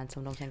och sånt här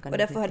som de sen kan. Och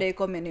därför har det ju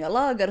kommit nya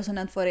lagar och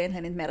sånt får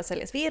egentligen inte mer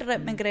säljas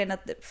vidare, men grejen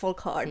att folk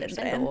har den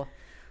redan.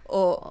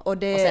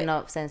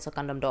 Och sen så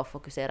kan de då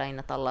fokusera in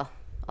att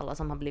alla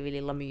som har blivit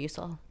lilla mys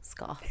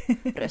ska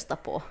rösta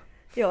på.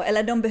 Ja,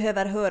 eller de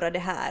behöver höra det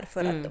här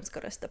för att de ska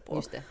rösta på.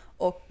 Just det.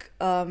 Och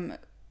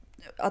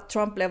att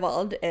Trump blev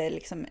vald är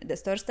liksom det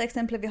största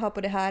exemplet vi har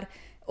på det här.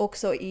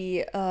 Också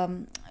i,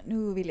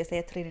 nu vill jag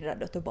säga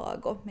Trinidad och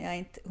Tobago, men jag är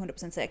inte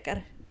 100%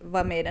 säker,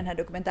 var med i den här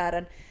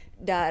dokumentären.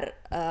 Där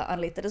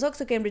anlitades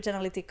också Cambridge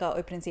Analytica och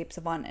i princip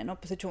så vann en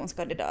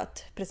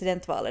oppositionskandidat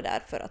presidentvalet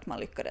där för att man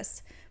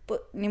lyckades.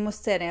 Ni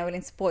måste se det, jag vill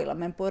inte spoila,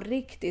 men på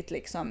riktigt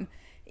liksom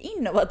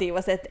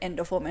innovativa sätt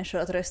ändå få människor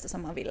att rösta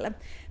som man ville.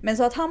 Men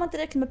så att har man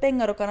tillräckligt med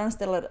pengar och kan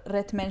anställa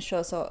rätt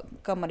människor så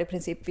kan man i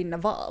princip vinna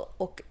val.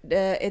 Och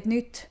ett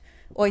nytt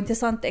och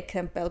intressant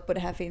exempel på det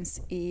här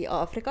finns i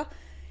Afrika.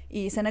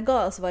 I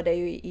Senegal så var det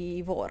ju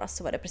i våras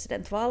så var det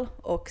presidentval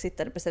och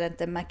sittande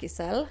presidenten Macky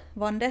Sall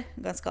vann det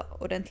ganska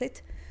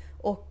ordentligt.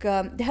 Och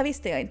det här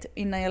visste jag inte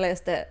innan jag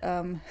läste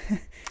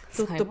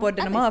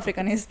Tutto-podden om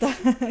Afrikanista.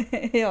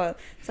 Ja,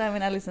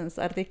 Simon Allisons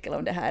artikel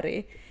om det här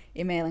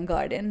i Mail and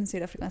Guardian,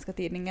 sydafrikanska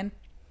tidningen.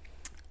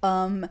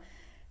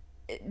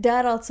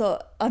 Där alltså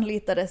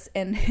anlitades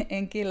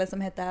en kille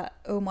som heter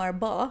Omar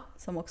Ba,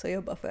 som också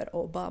jobbar för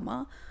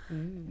Obama,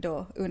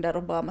 då under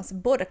Obamas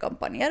båda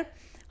kampanjer.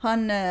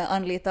 Han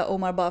anlitade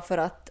Omar Ba för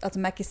att, alltså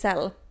Macky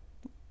Sall,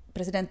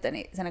 presidenten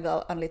i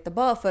Senegal, anlitade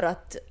Ba för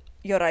att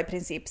göra i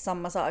princip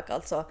samma sak,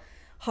 alltså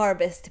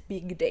harvest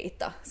big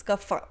data,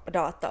 skaffa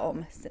data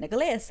om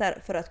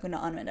senegaleser för att kunna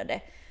använda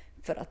det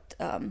för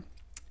att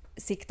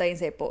sikta in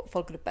sig på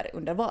folkgrupper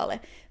under valet.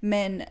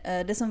 Men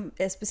det som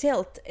är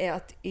speciellt är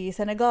att i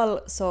Senegal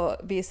så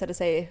visade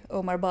sig,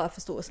 Omar Ba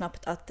förstod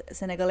snabbt att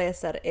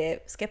senegaleser är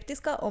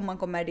skeptiska om man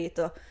kommer dit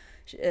och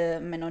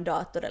med någon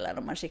dator eller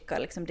om man skickar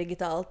liksom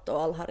digitalt,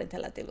 och alla har inte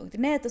heller tillgång till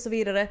nät och så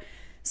vidare.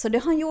 Så det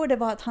han gjorde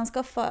var att han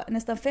skaffade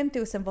nästan 5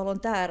 000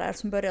 volontärer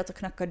som började att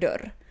knacka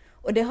dörr.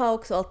 Och det har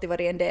också alltid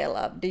varit en del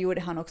av, det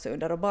gjorde han också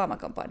under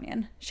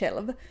Obama-kampanjen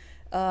själv.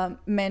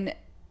 Men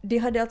de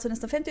hade alltså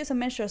nästan 5 000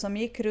 människor som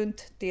gick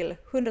runt till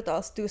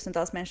hundratals,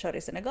 tusentals människor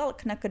i Senegal,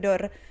 knackade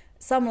dörr,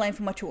 samla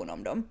information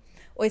om dem.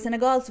 Och i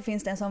Senegal så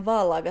finns det en sån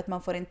vallag att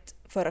man får inte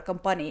föra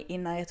kampanj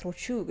innan, jag tror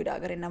 20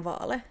 dagar innan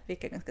valet,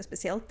 vilket är ganska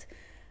speciellt.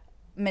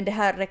 Men det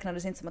här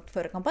räknades inte som att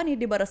föra kampanj,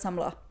 de bara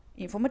samla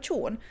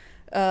information.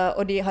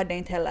 Och de hade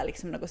inte heller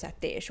liksom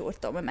något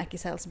t-skjorta med Macky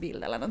Salls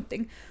bild eller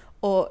någonting.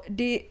 Och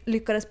de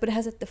lyckades på det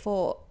här sättet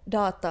få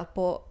data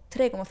på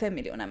 3,5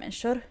 miljoner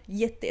människor,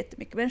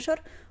 jättemycket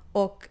människor.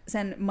 Och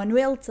sen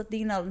manuellt satt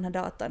in all den här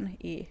datan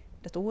i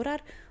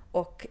datorer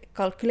och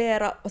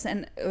kalkylera, och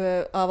sen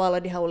av alla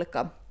de här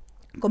olika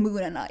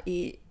kommunerna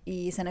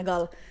i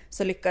Senegal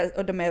så lyckades,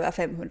 och de är över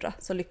 500,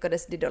 så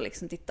lyckades de då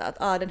liksom titta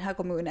att den här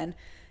kommunen,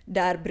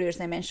 där bryr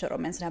sig människor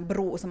om en sån här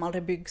bro som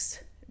aldrig byggs,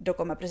 då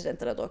kommer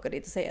presidenten att åka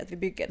dit och säga att vi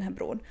bygger den här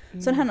bron.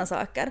 Sådana här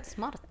saker.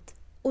 Smart.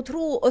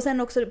 Och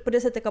sen också på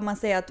det sättet kan man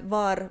säga att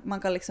var man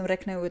kan liksom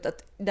räkna ut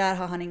att där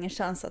har han ingen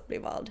chans att bli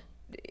vald.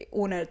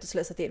 Onödigt att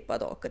slösa tid på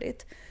att åka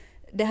dit.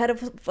 Det här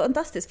är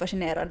fantastiskt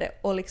fascinerande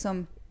och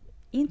liksom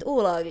inte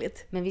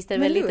olagligt. Men visst är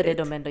det väl lite det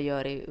de ändå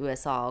gör i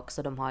USA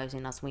också. De har ju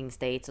sina swing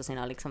states och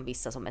sina liksom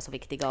vissa som är så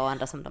viktiga och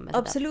andra som de är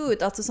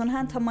absolut, alltså sånt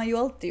här har man ju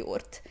alltid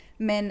gjort.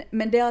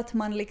 Men det att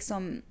man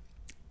liksom,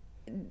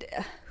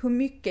 hur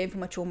mycket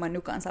information man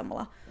nu kan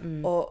samla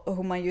och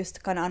hur man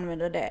just kan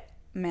använda det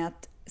med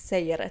att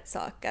säga rätt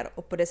saker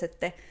och på det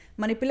sättet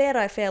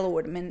manipulera är fel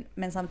ord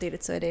men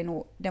samtidigt så är det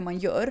nog det man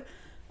gör.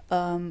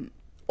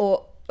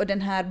 Och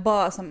den här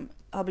Ba som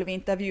har blivit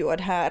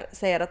intervjuad här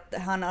säger att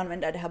han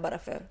använder det här bara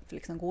för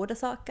liksom goda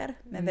saker.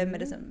 Men vem är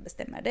det som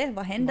bestämmer det?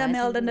 Vad händer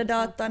med all den där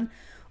datan?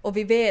 Och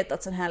vi vet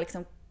att sån här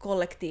liksom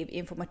kollektiv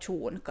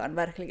information kan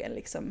verkligen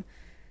liksom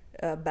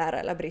bära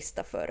eller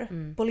brista för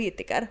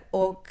politiker.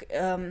 Och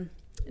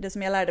det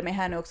som jag lärde mig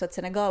här nu också att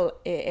Senegal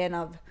är en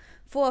av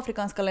få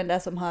afrikanska länder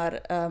som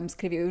har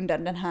skrivit under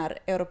den här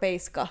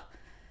europeiska,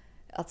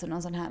 alltså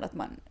någon sån här att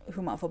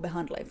hur man får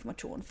behandla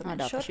information för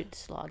människor.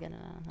 Dataskyddslagen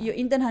eller Jo,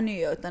 inte den här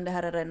nya utan det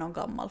här är redan någon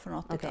gammal från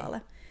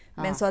 80-talet.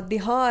 Men så att de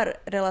har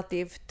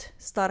relativt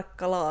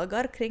starka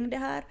lagar kring det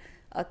här,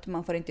 att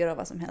man får inte göra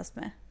vad som helst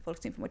med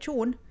folks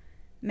information.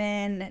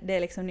 Men det är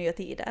liksom nya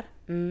tider.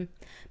 Men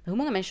hur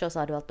många människor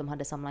sa du att de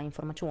hade samlat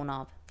information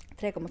av?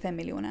 3,5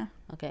 miljoner.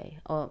 Okej,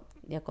 och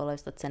jag kollade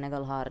just att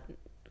Senegal har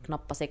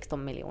knappt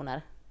 16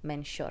 miljoner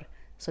människor.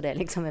 Så det är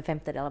liksom en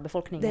femtedel av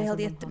befolkningen. Det är helt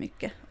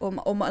jättemycket.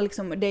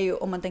 Det är ju,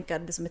 om man tänker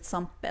det som ett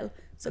sampel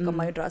så kan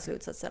man ju dra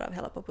slutsatser av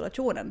hela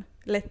populationen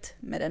lätt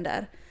med den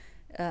där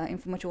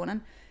informationen.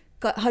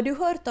 Har du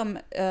hört om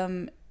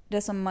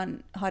det som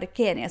man har i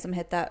Kenya som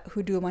heter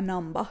Huduma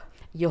Namba?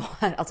 Jo,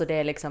 alltså det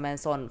är liksom en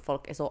sån,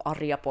 folk är så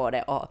arga på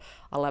det och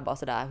alla är bara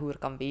sådär, hur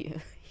kan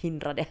vi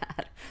hindra det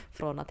här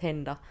från att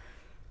hända?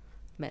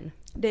 Men.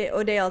 Det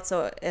är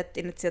alltså ett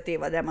initiativ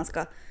där man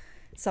ska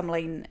samla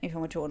in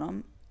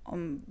information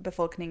om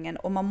befolkningen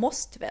och man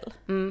måste väl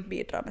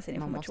bidra med sin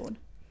information.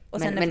 Och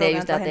men det är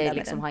just det att det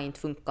liksom har inte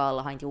funkat,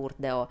 alla har inte gjort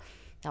det och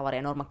det har varit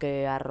enorma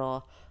köer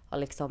och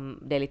liksom,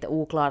 det är lite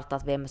oklart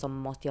att vem som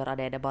måste göra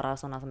det. Det är bara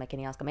sådana som är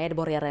kenyanska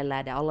medborgare eller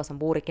är det alla som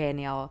bor i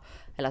Kenya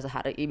eller så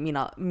här i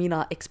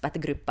mina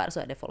expertgrupper så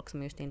är det folk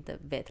som just inte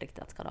vet riktigt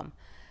att ska de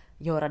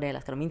göra det eller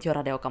ska de inte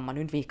göra det och kan man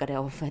undvika det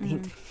och för att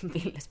inte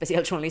vill,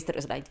 speciellt journalister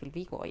och sådär inte vill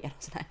vi gå igenom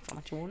sån här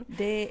information.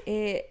 Det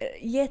är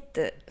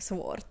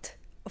jättesvårt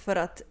för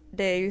att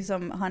det är ju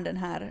som han den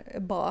här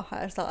Ba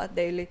här sa att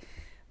det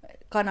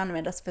kan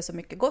användas för så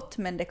mycket gott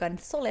men det kan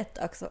så lätt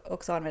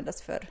också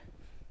användas för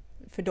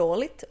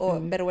dåligt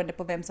och beroende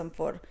på vem som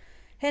får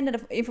hända.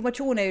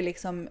 Information är ju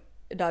liksom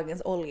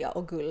dagens olja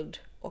och guld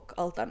och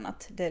allt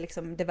annat. Det är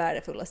liksom det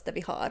värdefullaste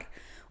vi har.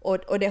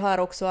 Och det har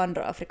också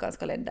andra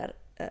afrikanska länder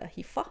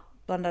hiffa.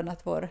 Bland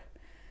annat vår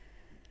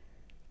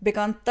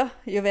bekanta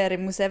Yoweri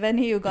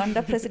Museveni,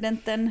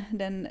 Uganda-presidenten,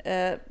 den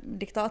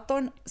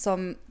diktatorn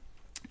som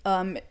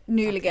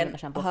nyligen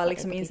har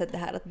liksom insett det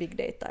här att big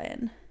data är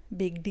en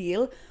big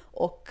deal.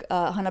 Och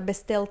han har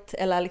beställt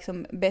eller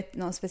liksom bett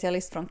någon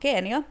specialist från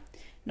Kenya,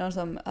 någon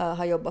som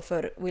har jobbat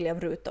för William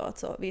Ruto,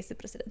 alltså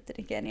vicepresidenten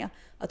i Kenya,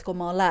 att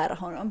komma och lära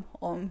honom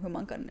om hur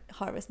man kan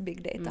harvest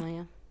big data.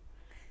 Ja.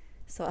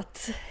 Så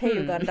att, hej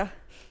Uganda.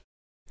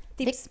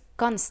 Tips.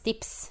 Veckans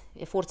tips.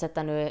 Jag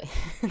fortsätter nu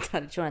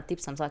traditionen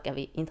tips om saker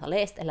vi inte har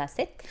läst eller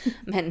sett,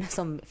 men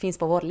som finns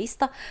på vår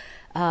lista.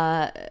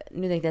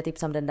 Nu tänkte jag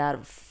tipsa om den där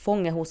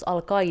Fånge hos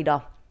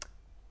Al-Qaida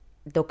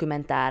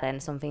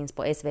dokumentären som finns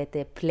på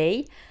SVT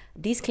Play.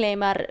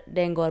 Disclaimer,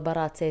 den går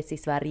bara att ses i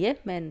Sverige,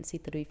 men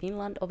sitter du i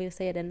Finland och vill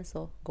se den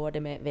så går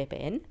det med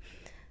VPN.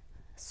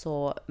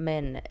 Så,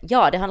 men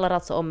ja, det handlar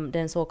alltså om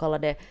den så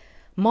kallade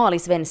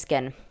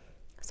Mali-svensken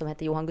som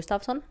heter Johan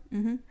Gustafsson,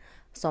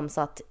 som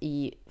satt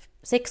i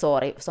 6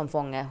 år som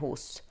fånge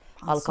hos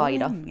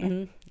Al-Qaida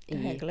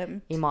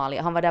i Mali.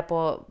 Han var där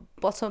på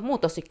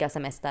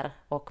motorcykelsemester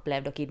och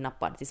blev då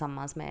kidnappad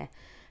tillsammans med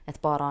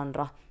ett par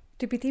andra.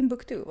 Typ i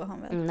Timbuktu var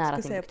han väl?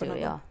 Nära Timbuktu, se på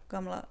ja.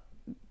 Gamla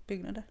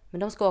byggnader. Men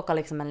de skulle åka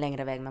liksom en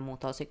längre väg med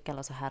motorcykel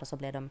och så här, och så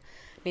blev de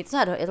lite så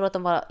här, jag tror att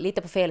de var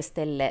lite på fel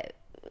ställe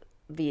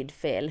vid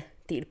fel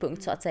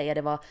tidpunkt så att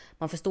säga.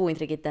 Man förstod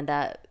inte riktigt den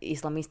där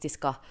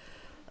islamistiska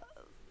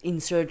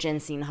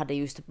insurgencyn hade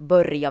just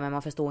börjat, men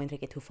man förstod inte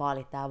riktigt hur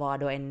farligt det var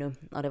då ännu.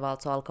 Och det var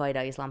alltså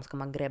Al-Qaida, Islamska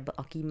Maghreb,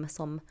 Akim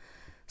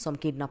som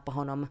kidnappade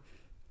honom.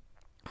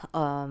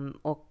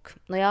 Och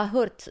jag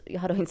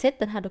har då inte sett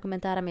den här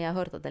dokumentären, men jag har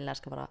hört att den lär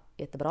ska vara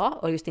jättebra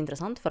och just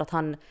intressant för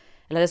att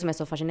det som är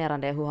så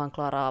fascinerande är hur han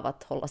klarar av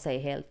att hålla sig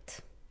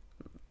helt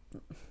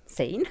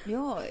sane.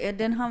 Ja,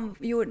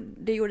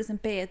 det gjordes en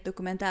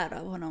P1-dokumentär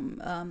av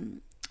honom,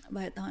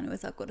 vad heter han,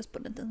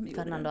 USA-korrespondenten som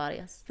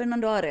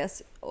Fernando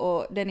Arias,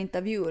 och den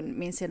intervjun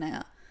minns jag när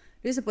jag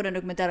lyssnade på den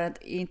dokumentären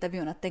i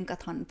intervjun att tänka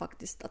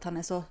att han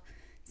är så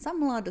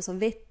samlad och så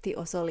vettig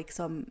och så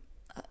liksom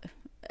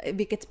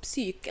vilket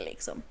psyke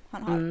liksom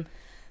han har.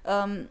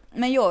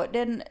 Men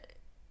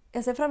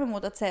jag ser fram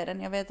emot att se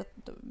den. Jag vet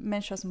att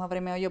människor som har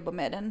varit med och jobbat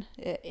med den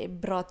är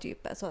bra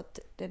typer, så att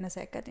den är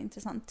säkert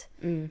intressant.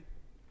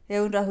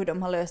 Jag undrar hur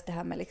de har löst det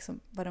här med liksom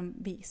vad de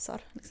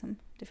visar. Liksom.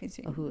 Det finns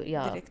ju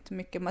direkt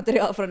mycket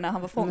material från när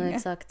han var fånge.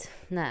 Exakt.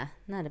 Nej,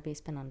 det blir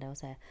spännande att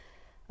se.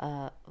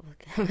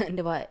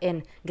 Det var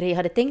en grej jag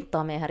hade tänkt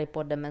ta med här i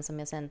podden men som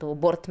jag sen tog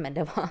bort, men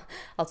det var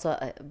alltså,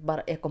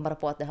 jag kom bara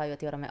på att det har ju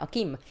att göra med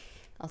Akim.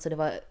 Alltså det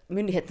var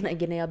myndigheterna i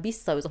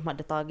Guinea-Bissau som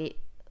hade tagit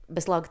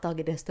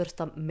beslagtagit den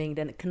största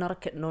mängden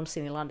knark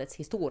någonsin i landets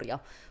historia.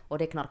 Och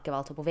det knarket var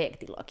alltså på väg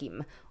till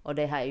Akim. Och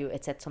det här är ju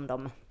ett sätt som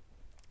de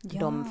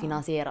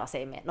finansierar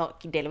sig med.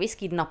 Delvis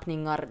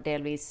kidnappningar,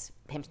 delvis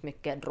hemskt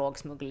mycket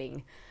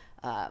drogsmuggling,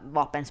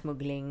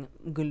 vapensmuggling,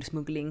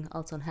 guldsmuggling,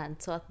 allt sånt här.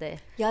 Så att det...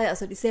 Ja,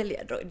 så de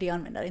säljer, de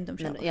använder inte dem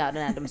själva.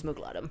 Ja, de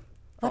smugglar dem.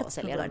 Vart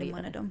smugglar de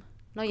med dem?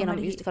 Genom,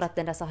 just för att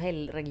den där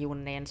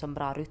Sahel-regionen är en sån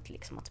bra rutt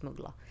liksom, att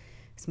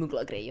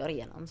smuggla grejer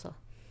igenom. Så.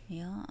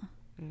 Ja.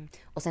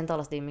 Och sen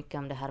talas det ju mycket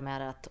om det här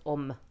med att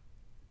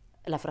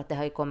eller för att det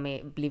har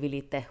ju blivit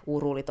lite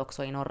oroligt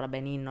också i norra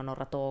Benin och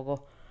norra Togo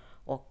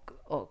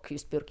och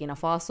just Burkina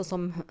Faso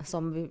som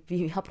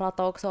vi har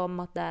pratat också om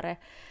att där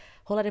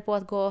håller det på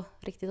att gå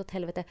riktigt åt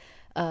helvete.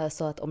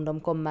 Så att om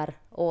de kommer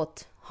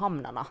åt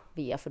hamnarna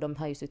för de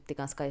har ju suttit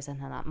ganska i sån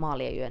här,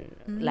 Mali är ju en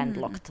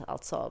landlocked,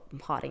 alltså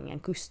har ingen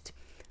kust.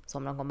 Så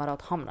om de kommer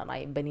åt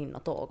hamnarna i Benin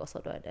och Togo så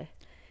då är det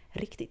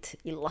riktigt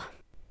illa.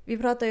 Vi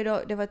pratade ju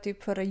då, det var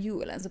typ förra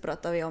julen, så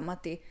pratade vi om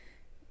att i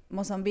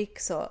Mosambik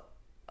så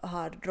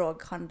har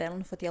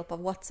droghandeln fått hjälp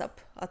av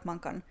WhatsApp, att man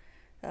kan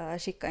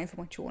skicka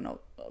information och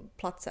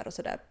platser och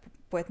sådär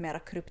på ett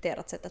mer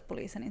krypterat sätt, att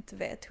polisen inte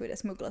vet hur det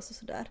smugglas och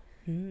sådär.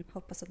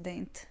 Hoppas att det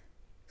inte...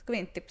 Ska vi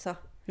inte tipsa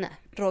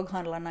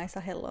droghandlarna i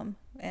Sahel om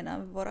en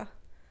av våra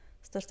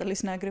största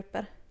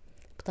lyssnargrupper?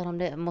 På tal om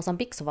det,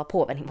 Mosambik, så var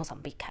påven i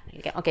Mosambik här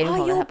nyligen. Okej, nu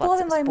håller det här på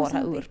att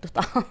spåra ur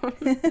totalt.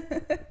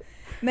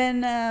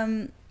 Men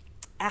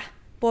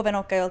påven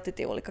åker ju alltid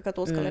till olika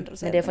katolska länder och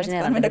säger men det är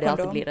fascinerande att det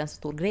alltid blir en så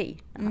stor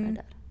grej när han är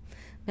där.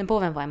 Men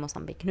påven var i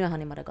Mosambik, nu är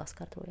han i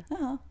Madagaskar tror jag.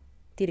 Jaha.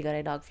 Tidigare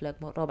idag flög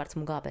Robert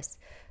Mugabes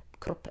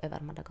kropp över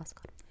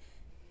Madagaskar.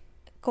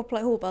 Koppla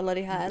ihop alla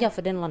de här. Ja,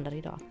 för den landar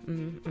idag.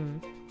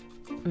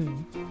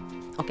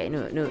 Okej, nu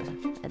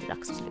är det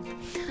dags att sluta.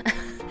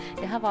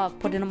 Det här var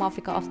Podden om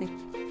Afrika avsnitt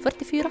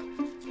 44.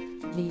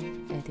 Vi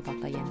är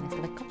tillbaka igen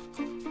nästa vecka.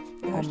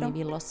 Om ni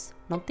vill oss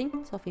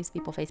någonting så finns vi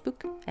på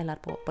Facebook eller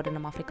på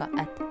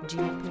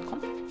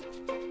poddenomafrika@gmail.com.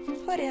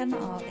 Hör gärna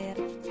av er.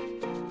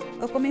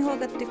 Och kom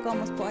ihåg att tycka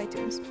om oss på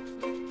iTunes.